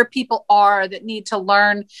where people are that need to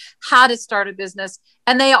learn how to start a business.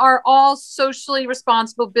 And they are all socially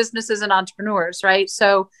responsible businesses and entrepreneurs, right?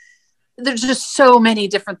 So there's just so many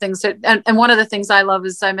different things. And one of the things I love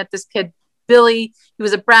is I met this kid, Billy. He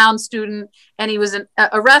was a Brown student, and he was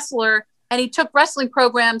a wrestler, and he took wrestling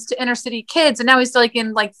programs to inner city kids, and now he's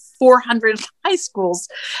in 400 high schools.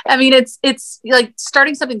 I mean, it's like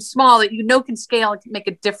starting something small that can scale and can make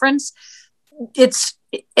a difference. It's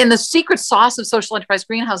in the secret sauce of Social Enterprise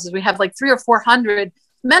Greenhouses. We have 300 or 400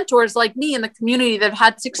 mentors like me in the community that have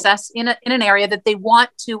had success in an area that they want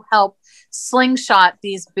to help slingshot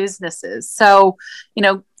these businesses. So,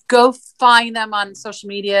 go find them on social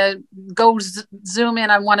media, go zoom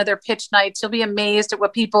in on one of their pitch nights. You'll be amazed at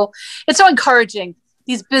it's so encouraging.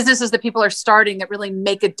 These businesses that people are starting that really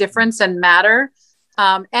make a difference and matter,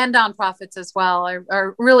 and nonprofits as well,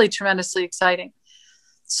 are really tremendously exciting.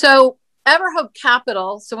 So Everhope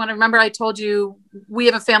Capital. So I told you we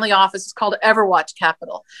have a family office. It's called Everwatch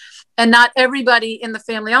Capital. And not everybody in the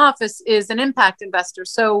family office is an impact investor.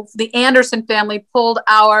 So the Anderson family pulled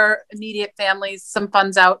our immediate families some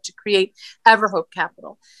funds out to create Everhope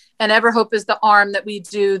Capital. And Everhope is the arm that we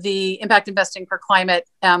do the impact investing for climate,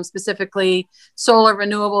 specifically solar,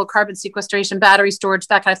 renewable, carbon sequestration, battery storage,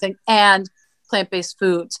 that kind of thing, and plant-based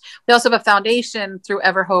foods. We also have a foundation through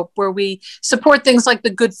Everhope where we support things like the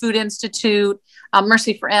Good Food Institute,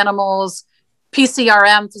 Mercy for Animals,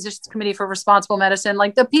 PCRM, Physicians Committee for Responsible Medicine,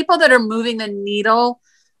 the people that are moving the needle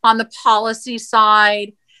on the policy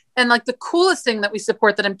side. And the coolest thing that we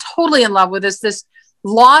support that I'm totally in love with is this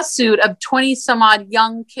lawsuit of 20 some odd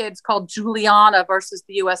young kids called Juliana versus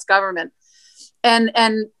the US government. And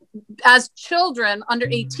as children under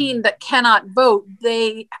 18 that cannot vote,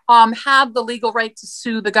 they have the legal right to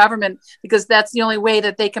sue the government, because that's the only way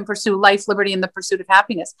that they can pursue life, liberty, and the pursuit of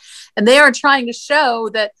happiness. And they are trying to show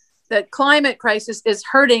that climate crisis is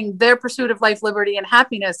hurting their pursuit of life, liberty, and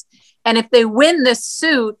happiness. And if they win this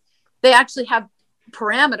suit, they actually have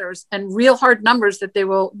parameters and real hard numbers that they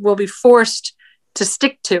will be forced to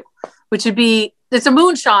stick to, which would be, it's a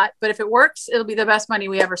moonshot, but if it works, it'll be the best money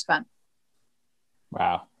we ever spent.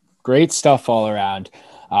 Wow. Great stuff all around.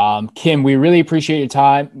 Kim, we really appreciate your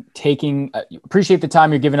time appreciate the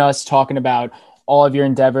time you're giving us talking about all of your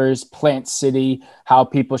endeavors, Plant City, how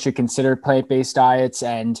people should consider plant-based diets,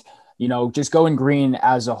 and, just going green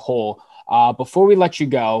as a whole. Before we let you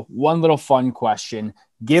go, one little fun question.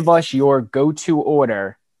 Give us your go-to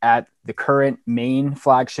order at the current main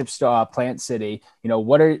flagship store, Plant City.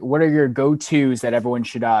 What are your go-tos that everyone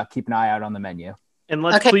should keep an eye out on the menu? And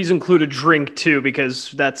let's please include a drink too, because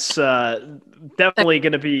that's definitely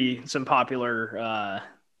going to be some popular.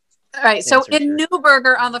 All right. So in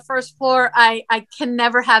Newburger on the first floor, I can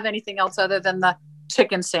never have anything else other than the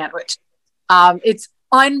chicken sandwich. It's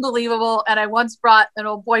unbelievable. And I once brought an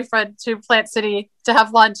old boyfriend to Plant City to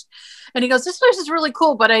have lunch. And he goes, this place is really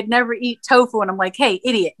cool, but I'd never eat tofu. And I'm like, hey,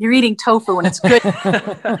 idiot, you're eating tofu and it's good.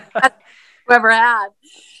 Whoever had.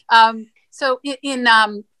 So in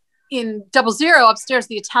 00 upstairs,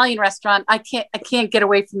 the Italian restaurant, I can't get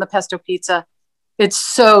away from the pesto pizza. It's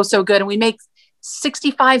so good. And we make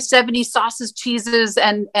 65, 70 sauces, cheeses,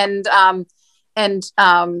 and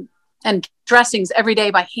dressings every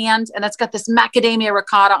day by hand. And that's got this macadamia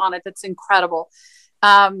ricotta on it. That's incredible.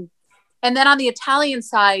 And then on the Italian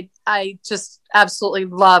side, I just absolutely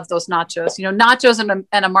love those nachos. Nachos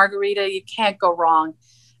and a margarita, you can't go wrong.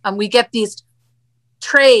 We get these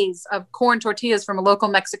trays of corn tortillas from a local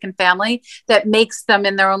Mexican family that makes them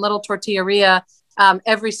in their own little tortilleria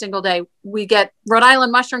every single day. We get Rhode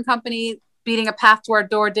Island Mushroom Company beating a path to our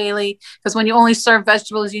door daily, because when you only serve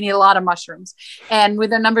vegetables, you need a lot of mushrooms. And with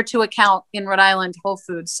their number 2 account in Rhode Island, Whole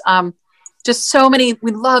Foods, just so many,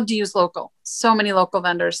 we love to use so many local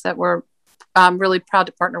vendors that we're really proud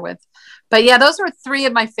to partner with. But yeah, those are 3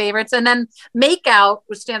 of my favorites. And then Makeout,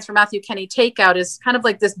 which stands for Matthew Kenny Takeout, is kind of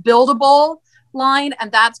like this buildable line,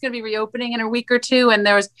 and that's going to be reopening in a week or 2. And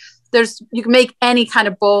there's you can make any kind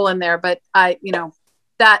of bowl in there, but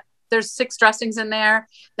there's 6 dressings in there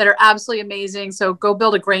that are absolutely amazing. So go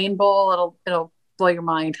build a grain bowl. It'll blow your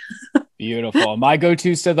mind. Beautiful. My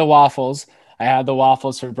go-to's to the waffles. I had the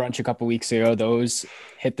waffles for brunch a couple weeks ago. Those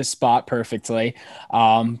hit the spot perfectly.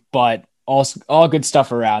 But all good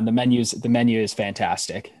stuff around. The menu is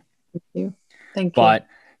fantastic. Thank you. But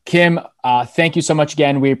Kim, thank you so much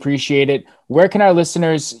again. We appreciate it. Where can our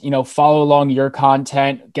listeners, follow along your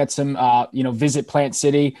content, get some, visit Plant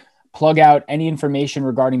City, plug out any information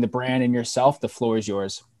regarding the brand and yourself? The floor is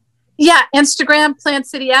yours. Yeah. Instagram, Plant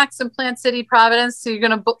City X and Plant City Providence. So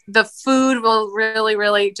the food will really,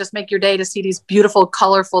 really just make your day to see these beautiful,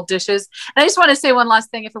 colorful dishes. And I just want to say one last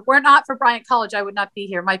thing. If it were not for Bryant College, I would not be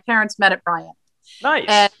here. My parents met at Bryant. Nice.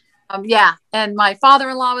 And and my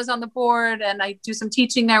father-in-law was on the board, and I do some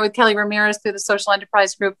teaching there with Kelly Ramirez through the Social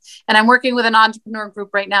Enterprise Group. And I'm working with an entrepreneur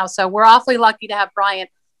group right now. So we're awfully lucky to have Bryant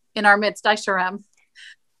in our midst. I sure am.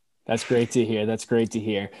 That's great to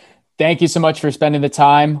hear. Thank you so much for spending the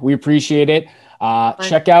time. We appreciate it.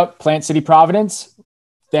 Check out Plant City Providence.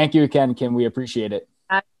 Thank you again, Kim. We appreciate it.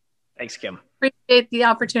 Thanks, Kim. Appreciate the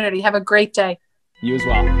opportunity. Have a great day. You as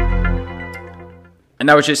well. And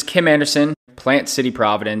that was just Kim Anderson, Plant City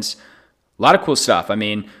Providence. A lot of cool stuff. I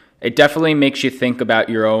mean, it definitely makes you think about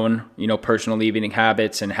your own, personal eating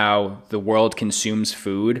habits and how the world consumes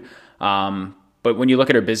food. But when you look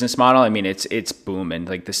at her business model, I mean, it's booming.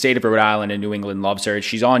 Like the state of Rhode Island and New England loves her.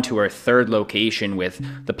 She's on to her 3rd location with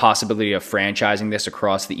the possibility of franchising this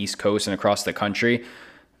across the East Coast and across the country.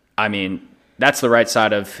 I mean, that's the right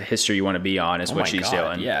side of history you want to be on, is what she's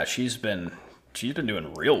doing. Yeah, she's been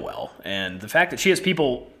doing real well. And the fact that she has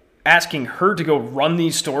people asking her to go run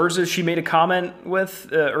these stores, as she made a comment with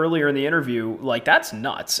earlier in the interview, like, that's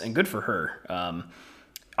nuts, and good for her.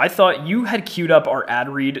 I thought you had queued up our ad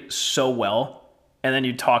read so well, and then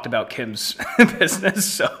you talked about Kim's business.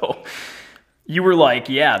 So you were like,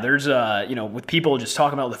 yeah, there's with people just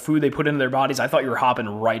talking about the food they put into their bodies. I thought you were hopping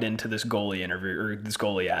right into this goalie interview or this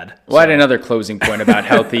goalie ad. Well, I had another closing point about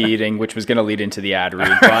healthy eating, which was going to lead into the ad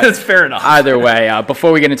read. But that's fair enough. Either way,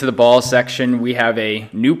 before we get into the ball section, we have a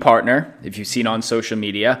new partner. If you've seen on social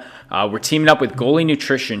media, we're teaming up with Goalie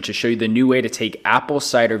Nutrition to show you the new way to take apple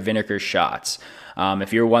cider vinegar shots.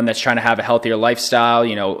 If you're one that's trying to have a healthier lifestyle,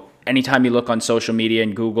 anytime you look on social media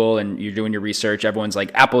and Google and you're doing your research, everyone's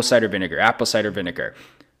like apple cider vinegar, apple cider vinegar.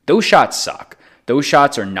 Those shots suck. Those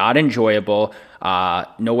shots are not enjoyable.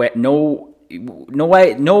 No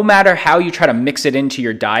matter how you try to mix it into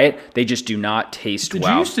your diet, they just do not taste well. Did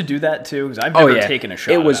you used to do that too? Because I've never taken a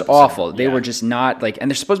shot. It was awful. They were just not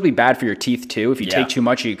and they're supposed to be bad for your teeth too. If you take too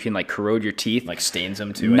much, you can corrode your teeth. Like stains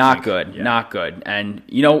them too. Not good. And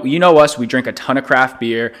you know us, we drink a ton of craft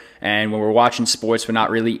beer, and when we're watching sports, we're not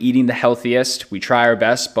really eating the healthiest. We try our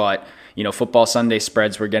best, but football Sunday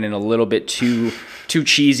spreads, we're getting a little bit too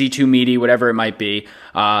cheesy, too meaty, whatever it might be.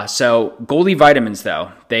 So Goalie vitamins,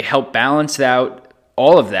 though, they help balance out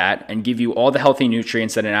all of that and give you all the healthy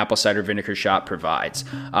nutrients that an apple cider vinegar shot provides.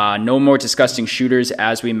 No more disgusting shooters,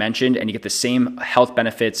 as we mentioned, and you get the same health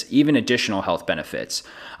benefits, even additional health benefits.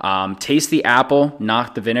 Taste the apple,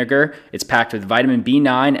 not the vinegar. It's packed with vitamin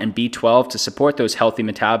B9 and B12 to support those healthy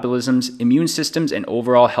metabolisms, immune systems, and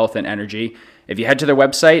overall health and energy. If you head to their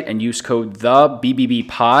website and use code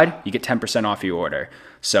THEBBBPOD, you get 10% off your order.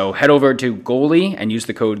 So head over to Goalie and use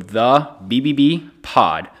the code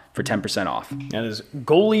THEBBBPOD for 10% off. That is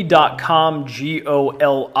goalie.com,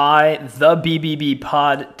 GOLI, the BBB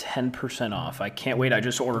pod, 10% off. I can't wait. I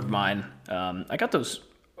just ordered mine. I got those,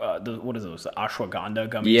 what are those, the ashwagandha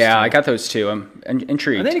gummies? Yeah, too. I got those too. I'm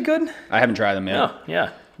intrigued. Are they any good? I haven't tried them yet. Oh,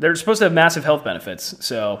 yeah. They're supposed to have massive health benefits,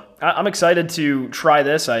 so I'm excited to try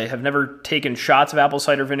this. I have never taken shots of apple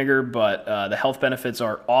cider vinegar, but the health benefits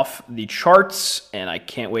are off the charts, and I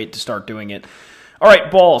can't wait to start doing it. All right,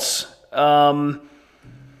 balls. What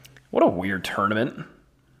a weird tournament.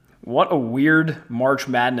 What a weird March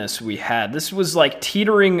Madness we had. This was like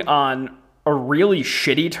teetering on a really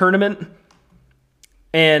shitty tournament,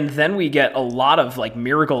 and then we get a lot of like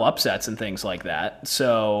miracle upsets and things like that.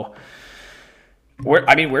 So... where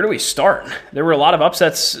do we start? There were a lot of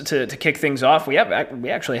upsets to kick things off. We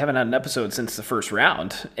actually haven't had an episode since the first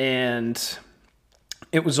round, and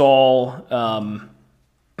it was all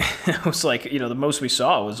it was like, the most we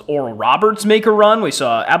saw was Oral Roberts make a run. We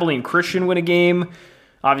saw Abilene Christian win a game.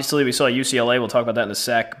 Obviously, we saw UCLA. We'll talk about that in a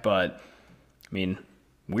sec, but I mean,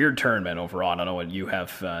 weird tournament overall. I don't know what you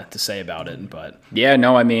have to say about it, but yeah,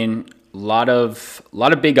 no, I mean, a lot of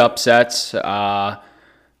big upsets.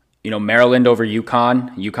 Maryland over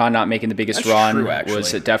UConn. UConn not making the biggest run. True, actually.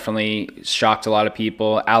 Was it definitely shocked a lot of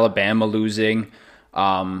people. Alabama losing.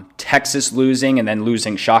 Texas losing and then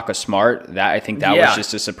losing Shaka Smart. That I think that was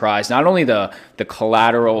just a surprise. Not only the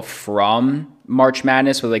collateral from March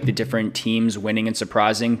Madness with like the different teams winning and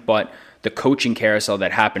surprising, but the coaching carousel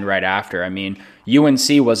that happened right after. I mean,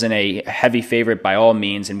 UNC wasn't a heavy favorite by all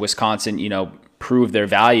means, and Wisconsin, proved their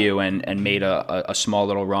value and made a small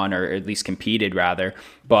little run, or at least competed rather.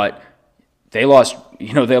 But they lost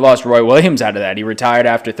Roy Williams out of that. He retired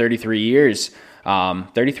after 33 years.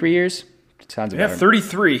 33 years? Sounds about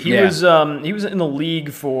 33. He was in the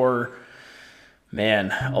league for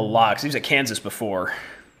a lot, 'cause he was at Kansas before.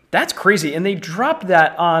 That's crazy. And they dropped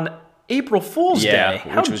that on April Fool's Day.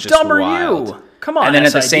 How which was dumb just are wild. you? Come on. And then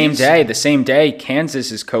SIDs. at the same day,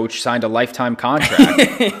 Kansas's coach signed a lifetime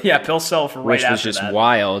contract. Yeah, Bill Self right which after was just that.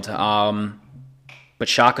 wild. But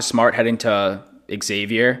Shaka Smart heading to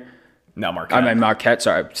Xavier. No, Marquette. I mean, Marquette.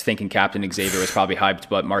 Sorry, I was thinking Captain Xavier was probably hyped,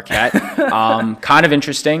 but Marquette. Kind of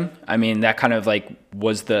interesting. I mean, that kind of like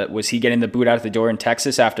was he getting the boot out of the door in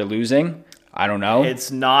Texas after losing? I don't know. It's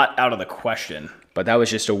not out of the question. But that was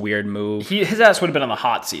just a weird move. His ass would have been on the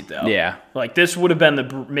hot seat, though. Yeah. Like, this would have been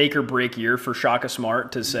the make or break year for Shaka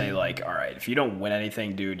Smart to say, like, all right, if you don't win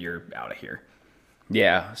anything, dude, you're out of here.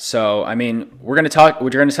 Yeah. So, I mean, we're going to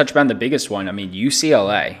touch upon the biggest one. I mean,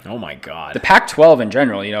 UCLA. Oh, my God. The Pac-12 in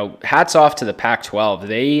general, hats off to the Pac-12.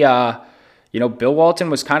 They, Bill Walton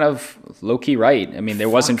was kind of low-key right. I mean, there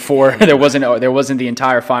wasn't the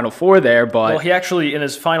entire Final Four there, but... Well, he actually, in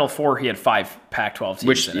his Final Four, he had 5 Pac-12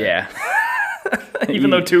 teams in it.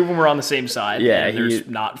 Even though 2 of them were on the same side. Yeah, and there's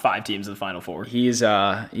not 5 teams in the Final Four. He's an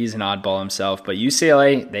oddball himself. But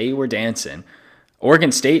UCLA, they were dancing.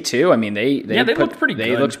 Oregon State too. I mean, they looked pretty good.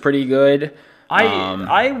 They looked pretty good.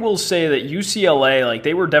 I will say that UCLA, like,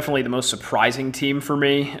 they were definitely the most surprising team for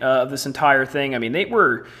me of this entire thing. I mean,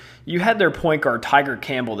 you had their point guard, Tiger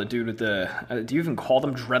Campbell, the dude with the, do you even call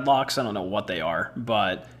them dreadlocks? I don't know what they are,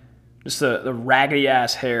 but just the raggedy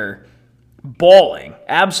ass hair. Balling,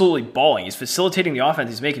 absolutely balling. He's facilitating the offense.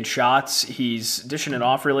 He's making shots. He's dishing it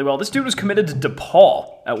off really well. This dude was committed to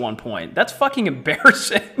DePaul at one point. That's fucking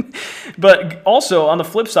embarrassing. But also, on the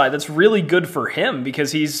flip side, that's really good for him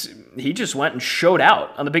because he just went and showed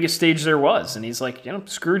out on the biggest stage there was. And he's like,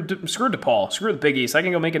 screw DePaul, screw the Big East. I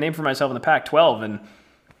can go make a name for myself in the Pac-12. And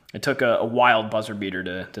it took a wild buzzer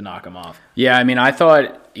beater to knock him off. Yeah, I mean, I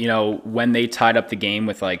thought, when they tied up the game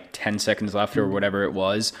with like 10 seconds left or whatever it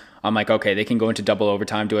was, I'm like, okay, they can go into double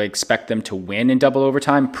overtime. Do I expect them to win in double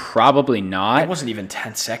overtime? Probably not. It wasn't even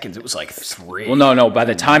 10 seconds. It was like 3. Well, no. By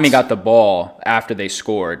the time he got the ball after they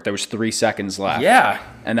scored, there was 3 seconds left. Yeah.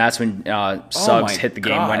 And that's when Suggs hit the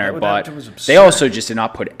game winner. But that they also just did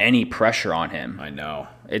not put any pressure on him. I know.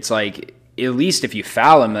 It's like, at least if you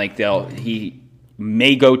foul him, like he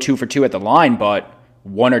may go 2 for 2 at the line, but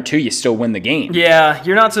 1 or 2, you still win the game. Yeah,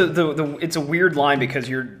 you're not. It's a weird line because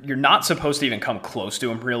you're not supposed to even come close to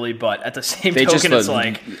him, really. But at the same token, it's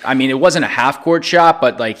like, I mean, it wasn't a half court shot,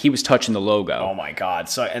 but like he was touching the logo. Oh my God!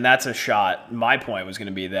 So, and that's a shot. My point was going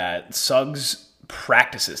to be that Suggs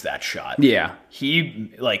practices that shot. Yeah,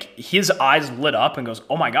 his eyes lit up and goes,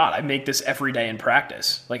 "Oh my God! I make this every day in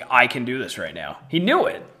practice. Like I can do this right now." He knew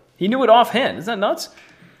it. He knew it offhand. Isn't that nuts?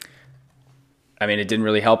 I mean, it didn't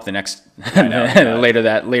really help the next later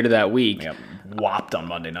that week. Yeah, whopped on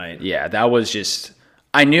Monday night. Yeah, that was just.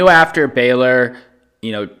 I knew after Baylor,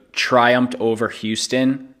 triumphed over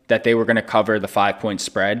Houston that they were going to cover the 5-point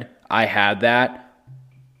spread. I had that,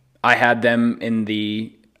 I had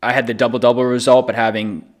I had the double-double result, but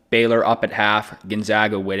having Baylor up at half,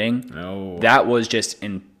 Gonzaga winning. Oh. That was just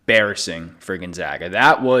embarrassing for Gonzaga.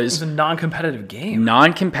 That was a non-competitive game.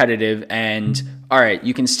 Non-competitive, and all right,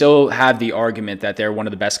 you can still have the argument that they're one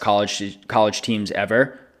of the best college teams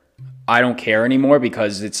ever. I don't care anymore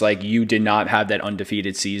because it's like you did not have that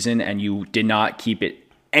undefeated season and you did not keep it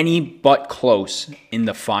any but close in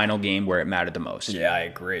the final game where it mattered the most. Yeah, I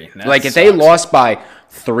agree. Like if they lost by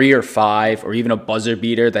 3 or 5 or even a buzzer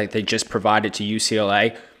beater that they just provided to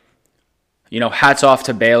UCLA, hats off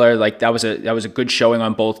to Baylor. Like that was a good showing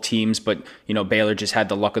on both teams, but Baylor just had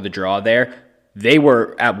the luck of the draw there. They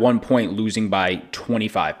were at one point losing by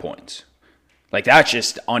 25 points. Like that's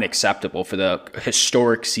just unacceptable for the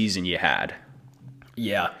historic season you had.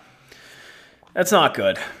 Yeah. That's not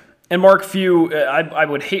good. And Mark Few, I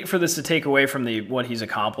would hate for this to take away from what he's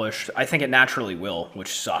accomplished. I think it naturally will,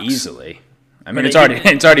 which sucks. Easily. I mean, it's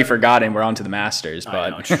already forgotten. We're on to the Masters, but I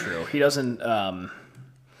know, it's true. He doesn't. I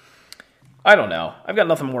don't know. I've got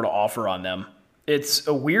nothing more to offer on them. It's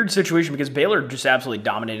a weird situation because Baylor just absolutely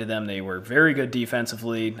dominated them. They were very good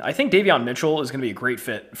defensively. I think Davion Mitchell is going to be a great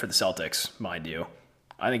fit for the Celtics, mind you.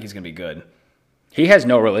 I think he's going to be good. He has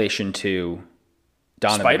no relation to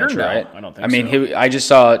Donovan Spider? Mitchell, No, right? I don't think so. I just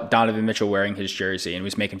saw Donovan Mitchell wearing his jersey and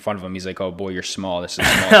was making fun of him. He's like, "Oh boy, you're small. This is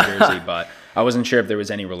a small jersey," but I wasn't sure if there was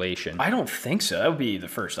any relation. I don't think so. That would be the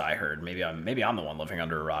first I heard. Maybe I'm the one living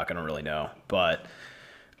under a rock. I don't really know. But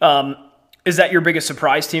is that your biggest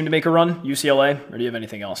surprise team to make a run, UCLA, or do you have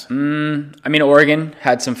anything else? I mean, Oregon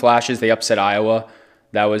had some flashes. They upset Iowa.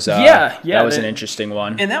 That was that was an interesting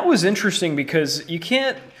one. And that was interesting because you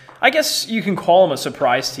can't. I guess you can call them a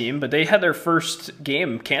surprise team, but they had their first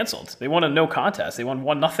game canceled. They won a no contest. They won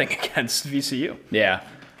 1-0 against VCU.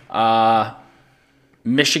 Yeah.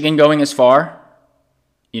 Michigan going as far.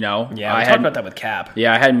 Yeah, we talked about that with Cap.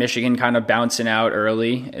 Yeah, I had Michigan kind of bouncing out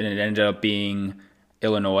early, and it ended up being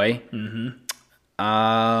Illinois.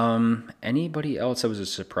 Mm-hmm. Anybody else that was a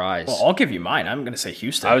surprise? Well, I'll give you mine. I'm going to say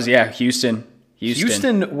Houston. Houston.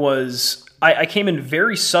 Houston was. I came in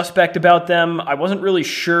very suspect about them. I wasn't really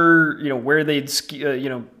sure, where they'd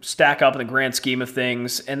stack up in the grand scheme of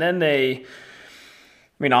things. And then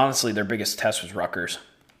honestly, their biggest test was Rutgers.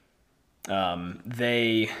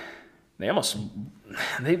 They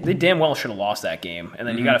damn well should have lost that game. And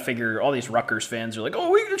then you got to figure all these Rutgers fans are like,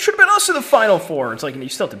 oh, it should have been us in the Final Four. It's like, and you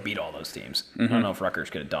still have to beat all those teams. I don't know if Rutgers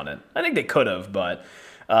could have done it. I think they could have, but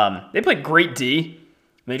they played great D.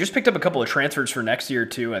 They just picked up a couple of transfers for next year,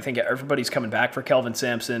 too. I think everybody's coming back for Kelvin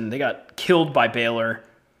Sampson. They got killed by Baylor,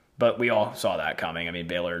 but we all saw that coming. I mean,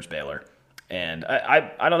 Baylor is Baylor. And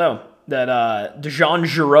I don't know. That DeJean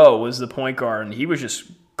Jarreau was the point guard, and he was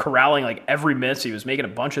just corralling like every miss. He was making a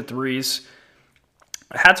bunch of threes.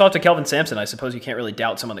 Hats off to Kelvin Sampson. I suppose you can't really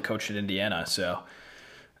doubt someone that coached at Indiana. So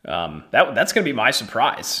that's going to be my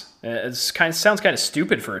surprise. It sounds kind of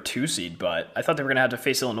stupid for a 2 seed, but I thought they were going to have to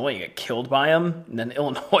face Illinois and get killed by them. And then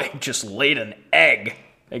Illinois just laid an egg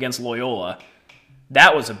against Loyola.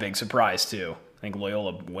 That was a big surprise, too. I think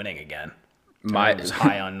Loyola winning again. I was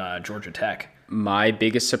high on Georgia Tech. My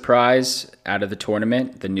biggest surprise out of the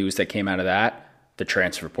tournament, the news that came out of that, the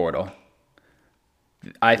transfer portal.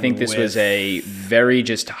 I think this was a very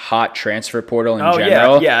just hot transfer portal in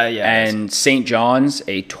general. Yeah. And St. John's,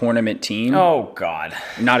 a tournament team. Oh, God.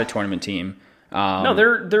 Not a tournament team. No,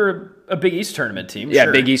 they're a Big East tournament team. Yeah,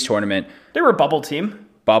 sure. Big East tournament. They were a bubble team.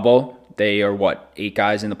 Bubble. They are, 8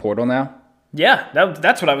 guys in the portal now? Yeah,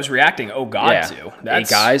 that's what I was reacting, to. That's 8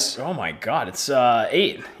 guys? Oh, my God. It's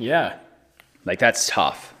 8. Yeah. Like, that's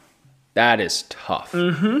tough. That is tough.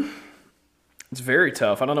 Mm-hmm. It's very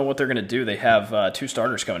tough. I don't know what they're going to do. They have 2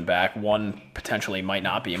 starters coming back. One potentially might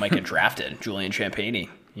not be. He might get drafted. Julian Champagny.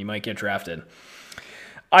 He might get drafted.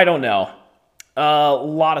 I don't know. A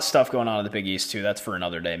lot of stuff going on in the Big East, too. That's for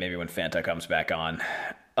another day, maybe when Fanta comes back on.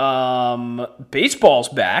 Baseball's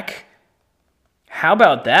back. How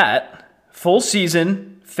about that? Full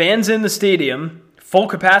season, fans in the stadium, full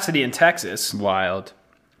capacity in Texas. Wild.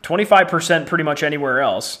 25% pretty much anywhere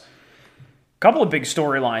else. Couple of big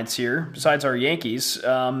storylines here, besides our Yankees.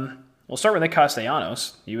 We'll start with Nick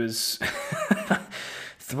Castellanos. He was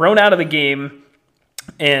thrown out of the game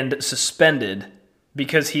and suspended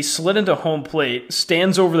because he slid into home plate,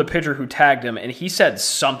 stands over the pitcher who tagged him, and he said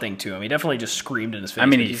something to him. He definitely just screamed in his face. I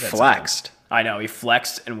mean, he flexed. Something. I know, he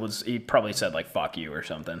flexed and he probably said, fuck you or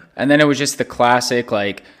something. And then it was just the classic,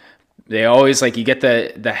 they always, you get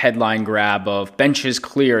the headline grab of bench is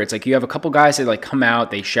clear. It's you have a couple guys that, come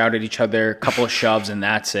out, they shout at each other, a couple of shoves, and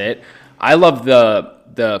that's it. I love the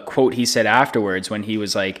the quote he said afterwards when he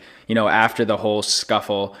was like, after the whole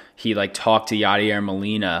scuffle, he like talked to Yadier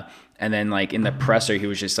Molina. And then, like, in the presser, he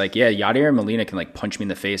was just like, yeah, Yadier Molina can, like, punch me in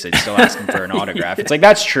the face. I'd still ask him for an autograph. It's like,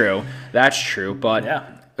 that's true. That's true. But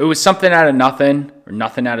it was something out of nothing, or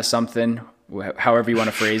nothing out of something, however you want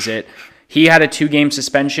to phrase it. He had a 2-game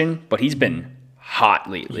suspension, but he's been hot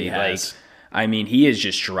lately. He is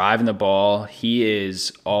just driving the ball. He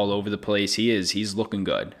is all over the place. He's looking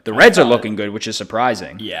good. The Reds are looking good, which is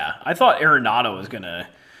surprising. Yeah. I thought Arenado was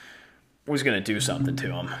gonna do something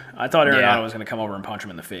to him. I thought Arenado was gonna come over and punch him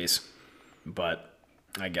in the face, but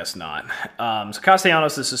I guess not. So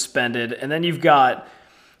Castellanos is suspended, and then you've got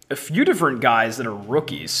a few different guys that are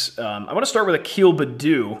rookies. I want to start with Akil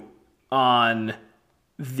Baddoo on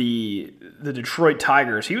the Detroit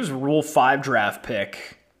Tigers. He was a Rule 5 draft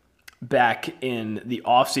pick back in the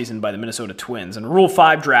offseason by the Minnesota Twins. And Rule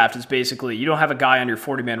 5 draft is basically you don't have a guy on your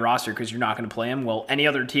 40-man roster because you're not going to play him. Well, any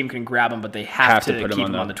other team can grab him, but they have to keep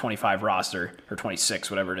him on the 25 roster, or 26,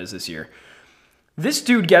 whatever it is this year. This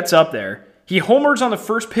dude gets up there. He homers on the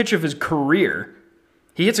first pitch of his career.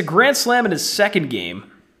 He hits a grand slam in his second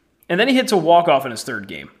game, and then he hits a walk-off in his third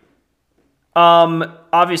game.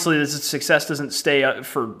 Obviously, this success doesn't stay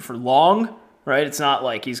for long, right? It's not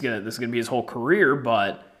like this is gonna be his whole career,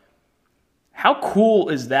 but how cool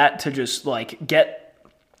is that to just like get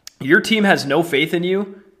your team has no faith in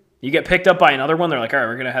you. You get picked up by another one. They're like, all right,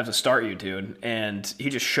 we're going to have to start you, dude. And he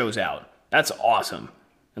just shows out. That's awesome.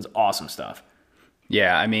 That's awesome stuff.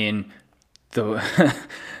 Yeah. I mean, the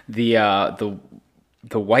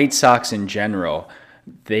White Sox in general,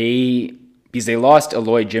 because they lost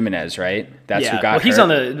Eloy Jimenez, right? That's who got hurt. He's on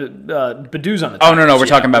the Badoo's on the. Oh no, we're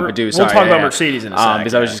talking about Baddoo. Sorry, we'll talk about Mercedes in a second.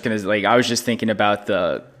 Because I was just thinking about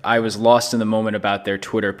I was lost in the moment about their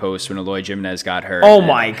Twitter post when Eloy Jimenez got hurt. Oh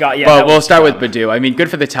my god! Yeah, but we'll start with Baddoo. I mean, good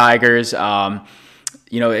for the Tigers.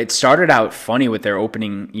 It started out funny with their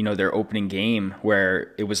opening game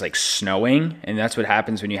where it was like snowing, and that's what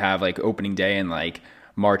happens when you have like opening day in like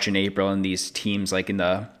March and April, and these teams like in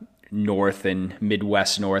the North and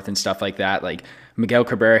Midwest North and stuff like that. Like Miguel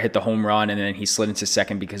Cabrera hit the home run and then he slid into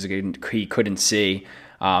second because he couldn't see.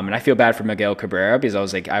 And I feel bad for Miguel Cabrera because I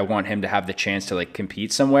was like, I want him to have the chance to like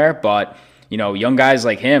compete somewhere. But, young guys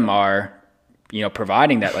like him are,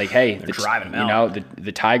 providing that like, hey, driving him out.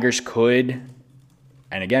 The Tigers could,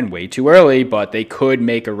 and again, way too early, but they could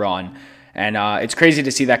make a run. And it's crazy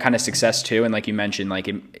to see that kind of success too. And like you mentioned, like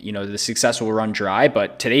the success will run dry.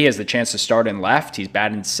 But today he has the chance to start in left. He's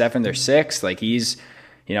batting 7th or 6th. Like he's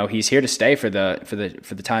here to stay for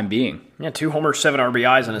the time being. Yeah, 2 homers, 7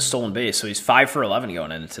 RBIs, and a stolen base. So he's 5 for 11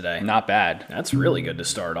 going into today. Not bad. That's really good to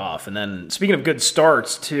start off. And then speaking of good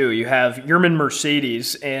starts too, you have Yermin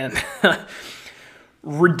Mercedes and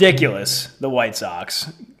ridiculous the White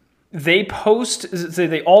Sox. They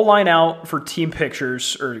all line out for team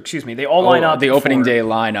pictures, or excuse me, they all line up. The opening day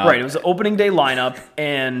lineup. Right, it was the opening day lineup,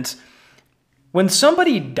 and when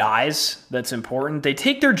somebody dies that's important, they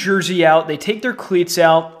take their jersey out, they take their cleats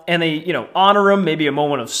out, and they, honor them, maybe a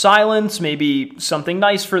moment of silence, maybe something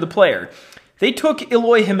nice for the player. They took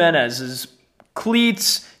Eloy Jimenez's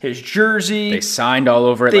cleats, his jersey. They signed all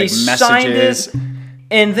over it, like messages. Signed it,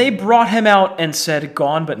 and they brought him out and said,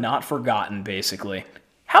 gone but not forgotten, basically.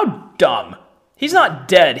 How dumb. He's not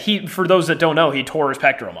dead. For those that don't know, he tore his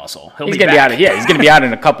pectoral muscle. He's going to be out. He's going to be out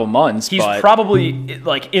in a couple months. He's probably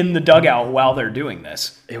like in the dugout while they're doing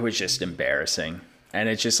this. It was just embarrassing, and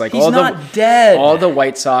it's just like he's not dead. All the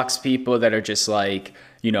White Sox people that are just like,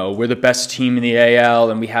 we're the best team in the AL,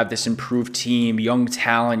 and we have this improved team, young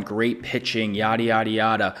talent, great pitching, yada yada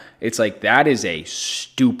yada. It's like that is a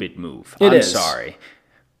stupid move. I'm sorry,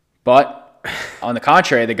 but. On the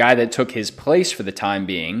contrary, the guy that took his place for the time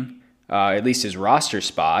being, at least his roster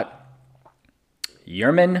spot,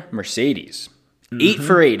 Yermin Mercedes. 8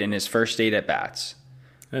 for 8 in his first 8 at-bats.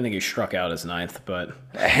 I think he struck out his 9th, but...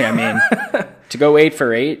 I mean, to go 8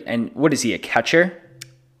 for 8, and what is he, a catcher?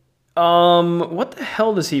 What the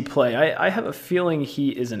hell does he play? I have a feeling he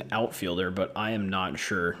is an outfielder, but I am not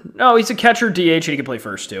sure. No, he's a catcher, DH, and he can play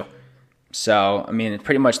first, too. So, I mean,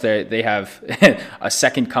 pretty much they have a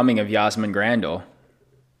second coming of Yasmin Grandal.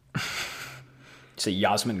 Say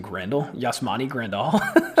Yasmin Grandal? Yasmani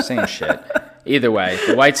Grandal? Same shit. Either way,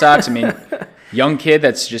 the White Sox, I mean, young kid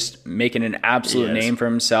that's just making an absolute name for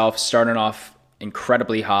himself, starting off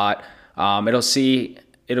incredibly hot.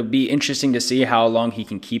 It'll be interesting to see how long he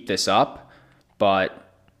can keep this up, but,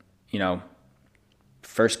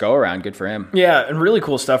 first go around, good for him. Yeah, and really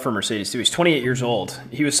cool stuff for Mercedes too. He's 28 years old.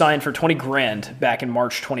 He was signed for $20,000 back in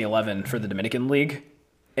March 2011 for the Dominican League,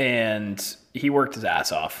 and he worked his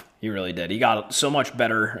ass off. He really did. He got so much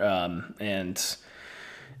better, and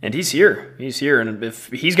And he's here. And if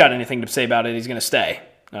he's got anything to say about it, he's going to stay.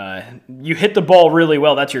 You hit the ball really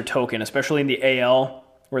well. That's your token, especially in the AL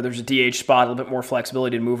where there's a DH spot, a little bit more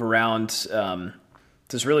flexibility to move around.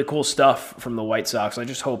 This really cool stuff from the White Sox. I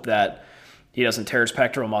just hope that he doesn't tear his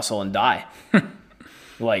pectoral muscle and die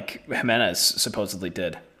like Jimenez supposedly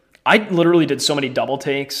did. I literally did so many double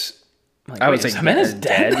takes. I was like, Jimenez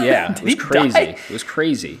dead? Yeah, it was crazy. Die? It was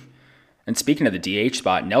crazy. And speaking of the DH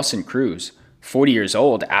spot, Nelson Cruz, 40 years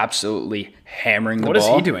old, absolutely hammering the ball. What is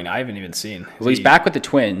he doing? I haven't even seen. Well, he's back with the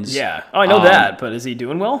Twins. Yeah. Oh, I know that, but is he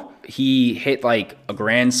doing well? He hit like a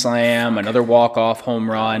grand slam, another walk-off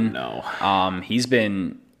home run. No. He's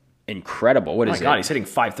been incredible. What is it? Oh my God, he's hitting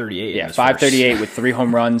 538. Yeah, 538 with 3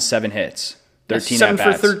 home runs, 7 hits, 13 at-bats.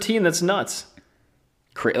 7 for 13, that's nuts.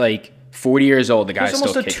 Like 40 years old, the guy's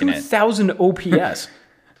still kicking it. He's almost a 2,000 OPS.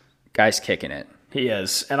 Guy's kicking it. He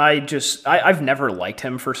is. And I've never liked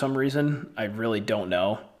him for some reason. I really don't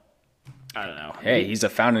know. I don't know. Hey, he's a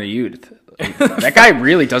fountain of youth. That guy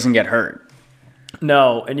really doesn't get hurt.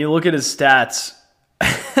 No, and you look at his stats,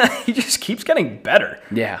 he just keeps getting better.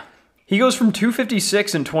 Yeah. He goes from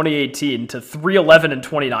 256 in 2018 to 311 in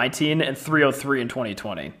 2019 and 303 in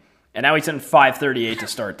 2020. And now he's in 538 to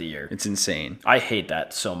start the year. It's insane. I hate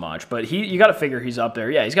that so much. But you got to figure he's up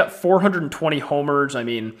there. Yeah, he's got 420 homers. I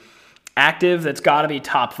mean, active, that's got to be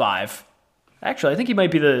top 5. Actually, I think he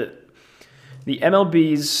might be the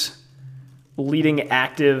MLB's leading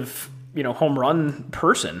active, home run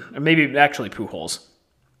person. Or maybe actually Pujols.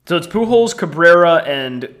 So it's Pujols, Cabrera,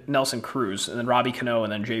 and Nelson Cruz, and then Robbie Cano,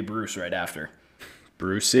 and then Jay Bruce right after.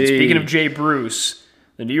 Brucey. Speaking of Jay Bruce,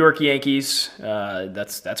 the New York Yankees,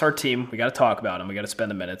 that's our team. We got to talk about them. We got to spend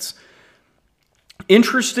the minutes.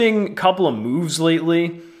 Interesting couple of moves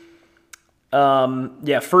lately.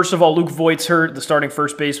 First of all, Luke Voigt's hurt, the starting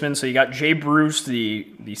first baseman. So you got Jay Bruce, the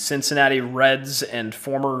Cincinnati Reds and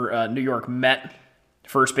former New York Met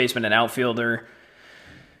first baseman and outfielder.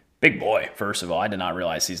 Big boy, first of all. I did not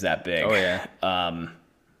realize he's that big. Oh, yeah.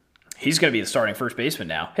 He's going to be the starting first baseman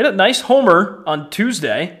now. Hit a nice homer on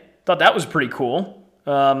Tuesday. Thought that was pretty cool.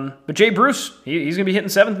 But Jay Bruce, he's going to be hitting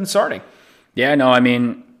 7th and starting. Yeah, no, I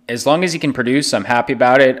mean, as long as he can produce, I'm happy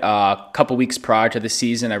about it. A couple weeks prior to the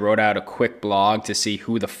season, I wrote out a quick blog to see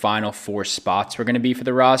who the final 4 spots were going to be for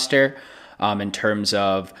the roster in terms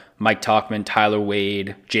of Mike Tauchman, Tyler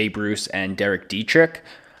Wade, Jay Bruce, and Derek Dietrich.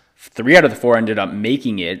 3 out of the 4 ended up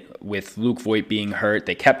making it with Luke Voigt being hurt.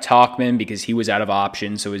 They kept Tauchman because he was out of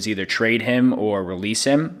options, so it was either trade him or release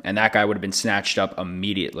him, and that guy would have been snatched up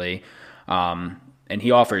immediately. And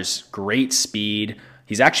he offers great speed.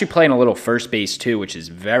 He's actually playing a little first base too, which is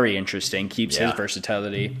very interesting, keeps his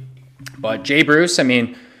versatility. But Jay Bruce, I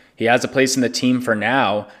mean, he has a place in the team for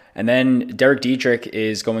now, and then Derek Dietrich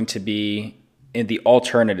is going to be in the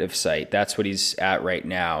alternative site. That's what he's at right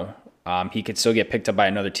now. He could still get picked up by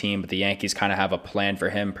another team, but the Yankees kind of have a plan for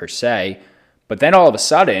him per se. But then all of a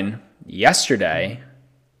sudden, yesterday,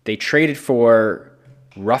 they traded for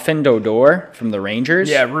Ruffin Odor from the Rangers.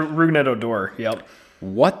 Yeah, Rougned Odor, yep.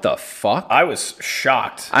 What the fuck? I was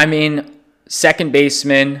shocked. I mean, second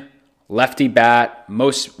baseman, lefty bat,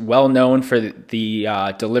 most well-known for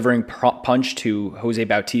the delivering punch to Jose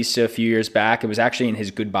Bautista a few years back. It was actually in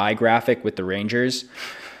his goodbye graphic with the Rangers.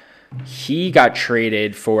 He got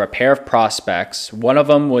traded for a pair of prospects. One of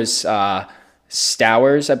them was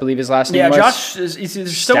Stowers, I believe his last name was. Yeah, Josh is either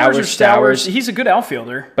Stowers or Stowers. He's a good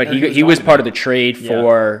outfielder. But he was part of the trade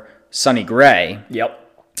for Sonny Gray. Yep.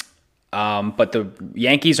 But the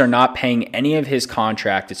Yankees are not paying any of his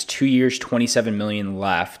contract. It's 2 years, $27 million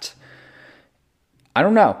left. I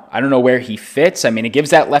don't know. I don't know where he fits. I mean, it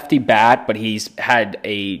gives that lefty bat, but he's had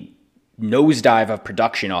a nosedive of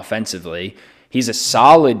production offensively. He's a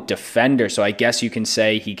solid defender, so I guess you can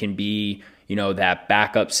say he can be, that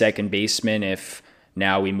backup second baseman if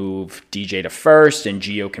now we move DJ to first and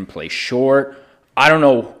Gio can play short. I don't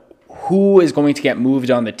know who is going to get moved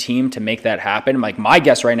on the team to make that happen. Like, my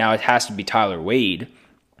guess right now, it has to be Tyler Wade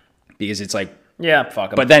because it's like, yeah,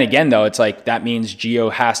 fuck him. But then again, though, it's like that means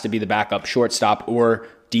Gio has to be the backup shortstop or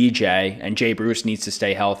DJ, and Jay Bruce needs to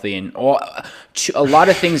stay healthy, and a lot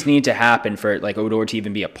of things need to happen for like Odor to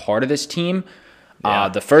even be a part of this team. Yeah.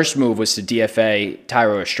 The first move was to DFA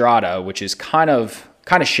Tyro Estrada, which is kind of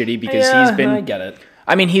shitty because he's been. I get it.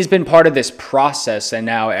 I mean, he's been part of this process, and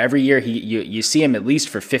now every year you see him at least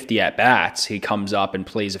for 50 at bats. He comes up and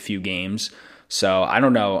plays a few games. So I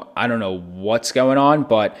don't know what's going on,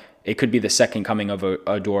 but it could be the second coming of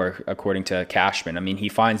Odor, according to Cashman. I mean, he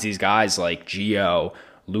finds these guys like Gio,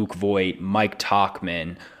 Luke Voigt, Mike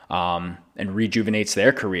Tauchman, and rejuvenates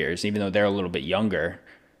their careers, even though they're a little bit younger.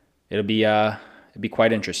 It'll be It'd be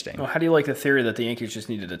quite interesting. Well, how do you like the theory that the Yankees just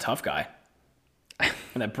needed a tough guy?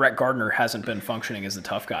 And that Brett Gardner hasn't been functioning as the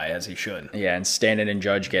tough guy as he should. Yeah, and Stanton and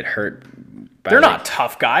Judge get hurt. They're not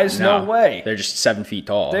tough guys. No way. They're just 7 feet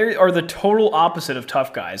tall. They are the total opposite of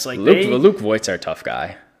tough guys. Like Luke Voigt's our tough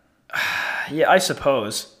guy. Yeah, I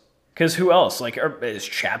suppose. Because who else? Like, is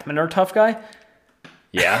Chapman our tough guy?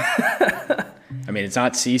 Yeah. I mean, it's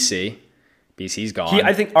not CC because he's gone.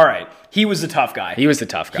 I think, all right, he was the tough guy. He was the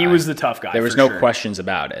tough guy. He was the tough guy. There was no questions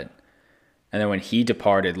about it. And then when he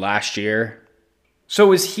departed last year.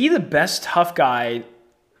 So is he the best tough guy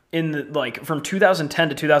in the, like, from 2010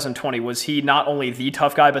 to 2020? Was he not only the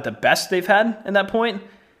tough guy, but the best they've had in that point?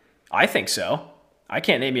 I think so. I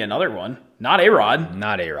can't name you another one. Not A-Rod.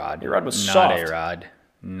 Not A-Rod. A-Rod was not soft. A-Rod.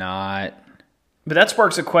 Not. But that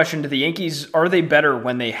sparks a question to the Yankees. Are they better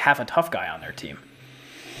when they have a tough guy on their team?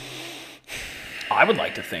 I would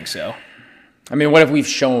like to think so. I mean, what have we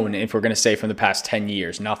shown, if we're going to say, from the past 10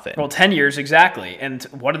 years? Nothing. Well, 10 years, exactly. And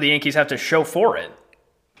what do the Yankees have to show for it?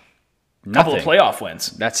 Nothing. Couple of playoff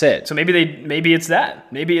wins. That's it. So maybe it's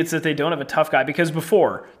that. Maybe it's that they don't have a tough guy. Because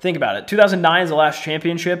before, think about it, 2009 is the last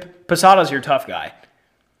championship. Posada's your tough guy.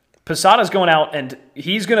 Posada's going out and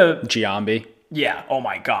he's going to... Giambi. Yeah. Oh,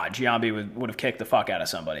 my God. Giambi would have kicked the fuck out of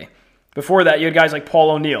somebody. Before that, you had guys like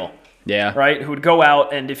Paul O'Neill. Yeah. Right? Who would go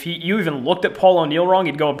out, and if you even looked at Paul O'Neill wrong,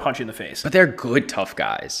 he'd go and punch you in the face. But they're good tough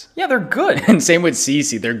guys. Yeah, they're good. And same with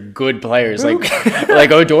CeCe. They're good players.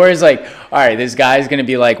 Like Odor is like, all right, this guy's going to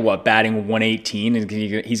be like, what, batting 118, and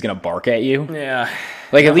he's going to bark at you? Yeah.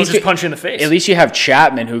 Like at least just punch you in the face. At least you have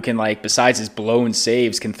Chapman who can, like, besides his blown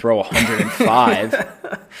saves, can throw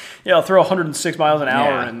 105. Yeah, I'll throw 106 miles an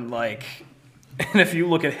hour, Yeah. and if you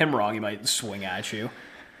look at him wrong, he might swing at you.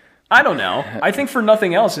 I don't know. I think for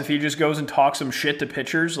nothing else, if he just goes and talks some shit to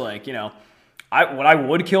pitchers, what I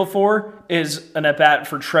would kill for is an at-bat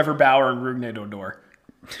for Trevor Bauer and Rougned Odor.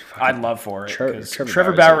 I'd love for it.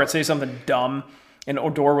 Trevor Bauer would say something dumb, and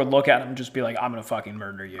Odor would look at him and just be like, I'm going to fucking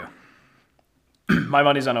murder you. My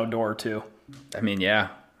money's on Odor, too. I mean, yeah.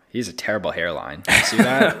 He's a terrible hairline. You see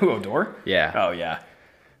that? Who, Odor? Yeah. Oh, yeah.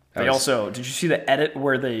 Did you see the edit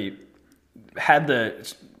where they had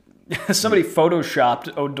somebody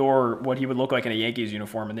photoshopped Odor what he would look like in a Yankees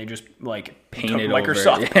uniform, and they just painted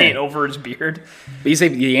Microsoft paint over his beard. But he's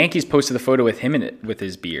like, the Yankees posted the photo with him in it with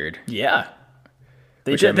his beard. Yeah,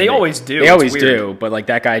 they always do. They always do, but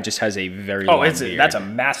that guy just has a very long beard. That's a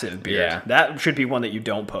massive beard. Yeah. That should be one that you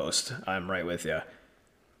don't post. I'm right with you.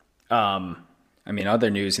 I mean, other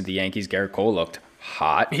news in the Yankees, Garrett Cole looked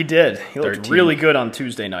hot. He did. He looked really good on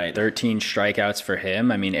Tuesday night. 13 strikeouts for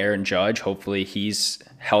him. I mean, Aaron Judge, hopefully he's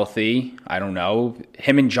healthy. I don't know.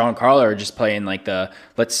 Him and Giancarlo are just playing the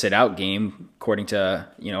let's sit out game, according to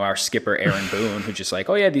our skipper Aaron Boone, who's just like,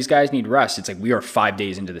 oh yeah, these guys need rest. It's like we are 5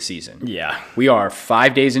 days into the season. Yeah. We are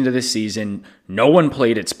 5 days into the season. No one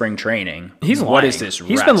played at spring training. He's lying. What is this rest?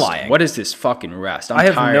 He's been lying. What is this fucking rest? I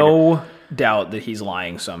have no doubt that he's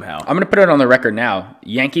lying somehow. I'm going to put it on the record now.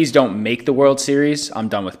 Yankees don't make the World Series. I'm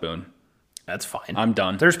done with Boone. That's fine. I'm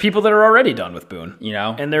done. There's people that are already done with Boone.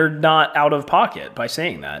 And they're not out of pocket by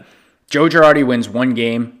saying that. Joe Girardi wins one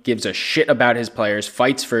game, gives a shit about his players,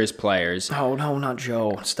 fights for his players. Oh, no, not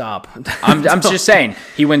Joe. Stop. I'm just saying,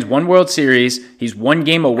 he wins one World Series. He's one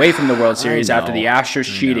game away from the World Series after the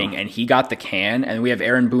Astros cheating, and he got the can. And we have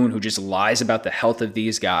Aaron Boone, who just lies about the health of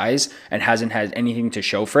these guys and hasn't had anything to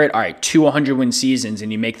show for it. All right, 2 100-win seasons,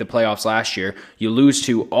 and you make the playoffs last year. You lose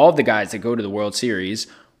to all the guys that go to the World Series.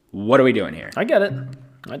 What are we doing here? I get it.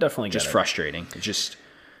 I definitely get it. Just frustrating.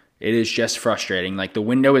 It is just frustrating. The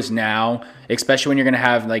window is now, especially when you're going to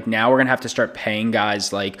have, now we're going to have to start paying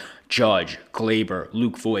guys like Judge, Glaber,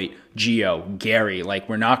 Luke Voigt, Gio, Gary.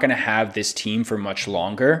 We're not going to have this team for much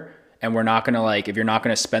longer. And we're not going to, if you're not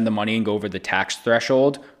going to spend the money and go over the tax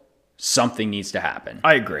threshold, something needs to happen.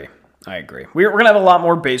 I agree. We're going to have a lot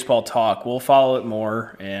more baseball talk. We'll follow it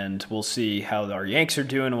more, and we'll see how our Yanks are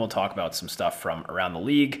doing, and we'll talk about some stuff from around the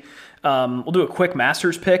league. We'll do a quick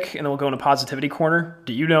Masters pick, and then we'll go into Positivity Corner.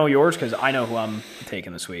 Do you know yours? Because I know who I'm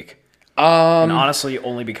taking this week. And honestly,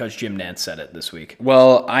 only because Jim Nantz said it this week.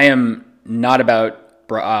 Well, I am not about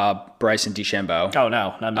Bryson DeChambeau. Oh,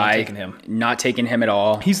 no. I'm not taking him. Not taking him at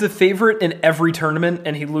all. He's the favorite in every tournament,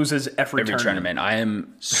 and he loses every tournament. I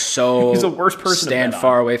am so He's the worst person stand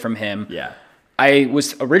far away from him. Yeah. I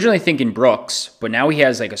was originally thinking Brooks, but now he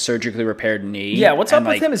has a surgically repaired knee. Yeah, what's up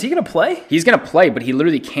with him? Is he going to play? He's going to play, but he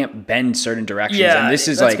literally can't bend certain directions. Yeah, and this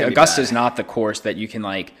is Augusta's not the course that you can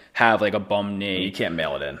have a bum knee. You can't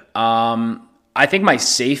mail it in. I think my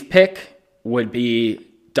safe pick would be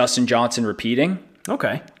Dustin Johnson repeating.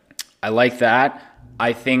 Okay. I like that.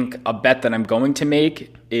 I think a bet that I'm going to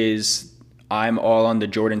make is I'm all on the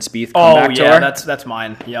Jordan Spieth Oh comeback yeah, tour. that's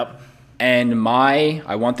mine. Yep. And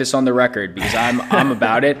I want this on the record because I'm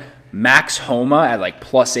about it. Max Homa at like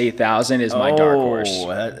plus 8,000 is my dark horse. Oh,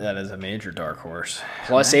 that is a major dark horse.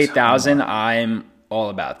 Plus 8,000, I'm all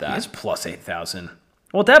about that. He is plus 8,000.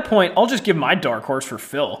 Well, at that point, I'll just give my dark horse for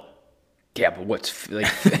Phil. Yeah, but what's like?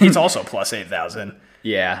 He's also plus 8,000.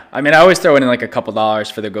 Yeah, I mean, I always throw in like a couple dollars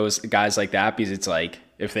for the guys like that because it's like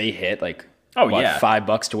if they hit like yeah,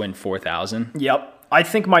 $5 to win 4,000. Yep. I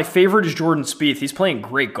think my favorite is Jordan Spieth. He's playing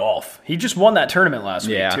great golf. He just won that tournament last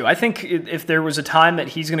week, too. I think if there was a time that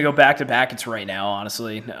he's going to go back-to-back, it's right now,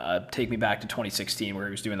 honestly. Take me back to 2016 where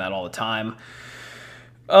he was doing that all the time.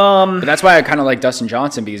 But that's why I kind of like Dustin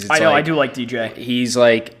Johnson because it's I do like DJ. He's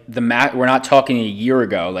like we're not talking a year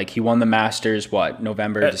ago. Like he won the Masters,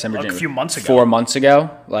 November, December, a few months ago. 4 months ago.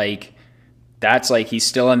 Like that's like he's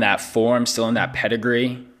still in that form, still in that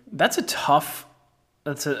pedigree. That's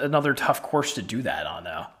another tough course to do that on,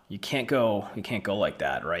 though. You can't go like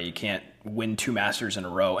that, right? You can't win 2 Masters in a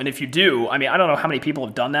row. And if you do, I mean, I don't know how many people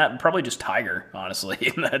have done that. Probably just Tiger,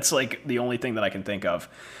 honestly. That's like the only thing that I can think of.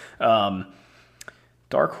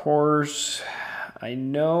 Dark horse. I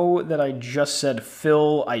know that I just said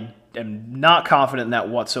Phil. I am not confident in that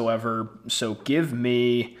whatsoever. So give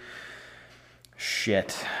me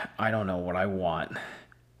shit. I don't know what I want.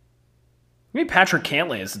 Maybe Patrick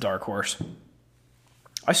Cantlay is the dark horse.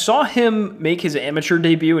 I saw him make his amateur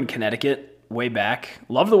debut in Connecticut way back.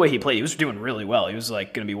 Love the way he played. He was doing really well. He was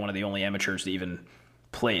like going to be one of the only amateurs to even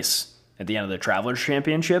place at the end of the Travelers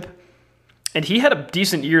Championship. And he had a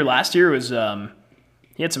decent year last year. It was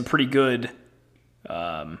he had some pretty good,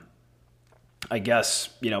 I guess,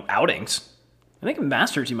 outings. I think in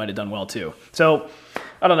Masters he might have done well too. So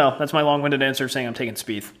I don't know. That's my long-winded answer saying I'm taking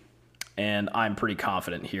Spieth, and I'm pretty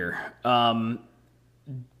confident here.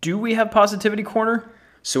 Do we have Positivity Corner?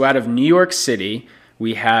 So out of New York City,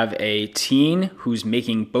 we have a teen who's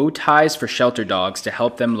making bow ties for shelter dogs to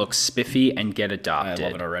help them look spiffy and get adopted. I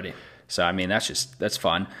love it already. So, I mean, that's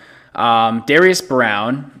fun. Darius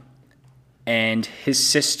Brown and his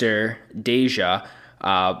sister, Deja,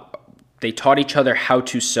 they taught each other how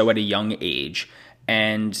to sew at a young age.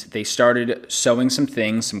 And they started sewing some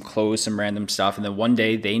things, some clothes, some random stuff. And then one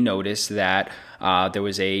day they noticed that there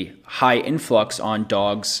was a high influx on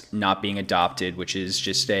dogs not being adopted, which is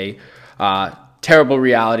just a terrible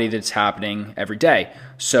reality that's happening every day.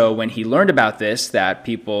 So when he learned about this, that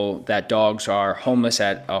dogs are homeless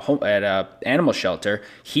at a animal shelter,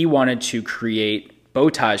 he wanted to create bow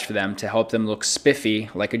ties for them to help them look spiffy,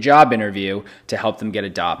 like a job interview, to help them get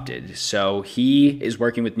adopted. So he is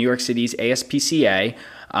working with New York City's ASPCA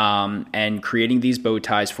and creating these bow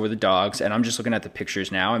ties for the dogs. And I'm just looking at the pictures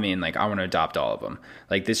now. I mean, like, I want to adopt all of them.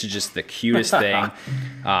 Like, this is just the cutest thing.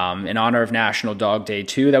 In honor of National Dog Day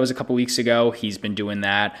 2, that was a couple weeks ago, he's been doing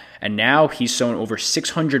that. And now he's sewn over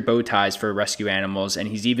 600 bow ties for rescue animals, and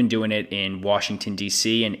he's even doing it in Washington,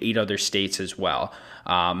 D.C. and 8 other states as well.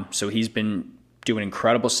 So he's been doing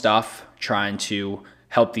incredible stuff, trying to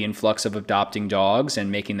help the influx of adopting dogs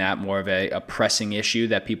and making that more of a pressing issue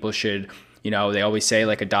that people should, they always say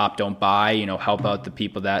like adopt, don't buy, help out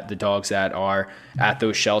the dogs that are at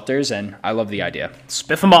those shelters. And I love the idea.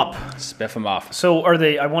 Spiff them up. Spiff them off. So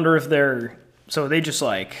I wonder if so they just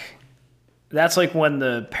like, that's like when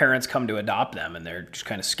the parents come to adopt them and they're just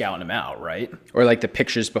kind of scouting them out, right? Or like the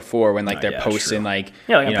pictures before when like they're posting like.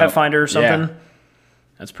 Yeah, like a pet finder or something. Yeah.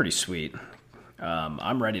 That's pretty sweet.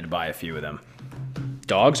 I'm ready to buy a few of them.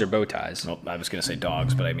 Dogs or bow ties? Well, I was going to say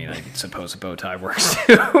dogs, but I mean, I suppose a bow tie works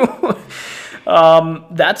too.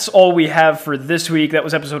 That's all we have for this week. That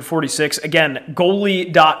was episode 46. Again,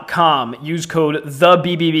 goalie.com. Use code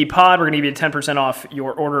THEBBBPOD. We're going to give you 10% off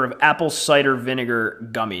your order of apple cider vinegar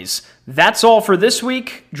gummies. That's all for this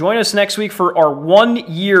week. Join us next week for our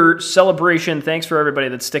 1-year celebration. Thanks for everybody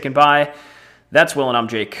that's sticking by. That's Will and I'm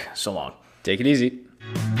Jake. So long. Take it easy.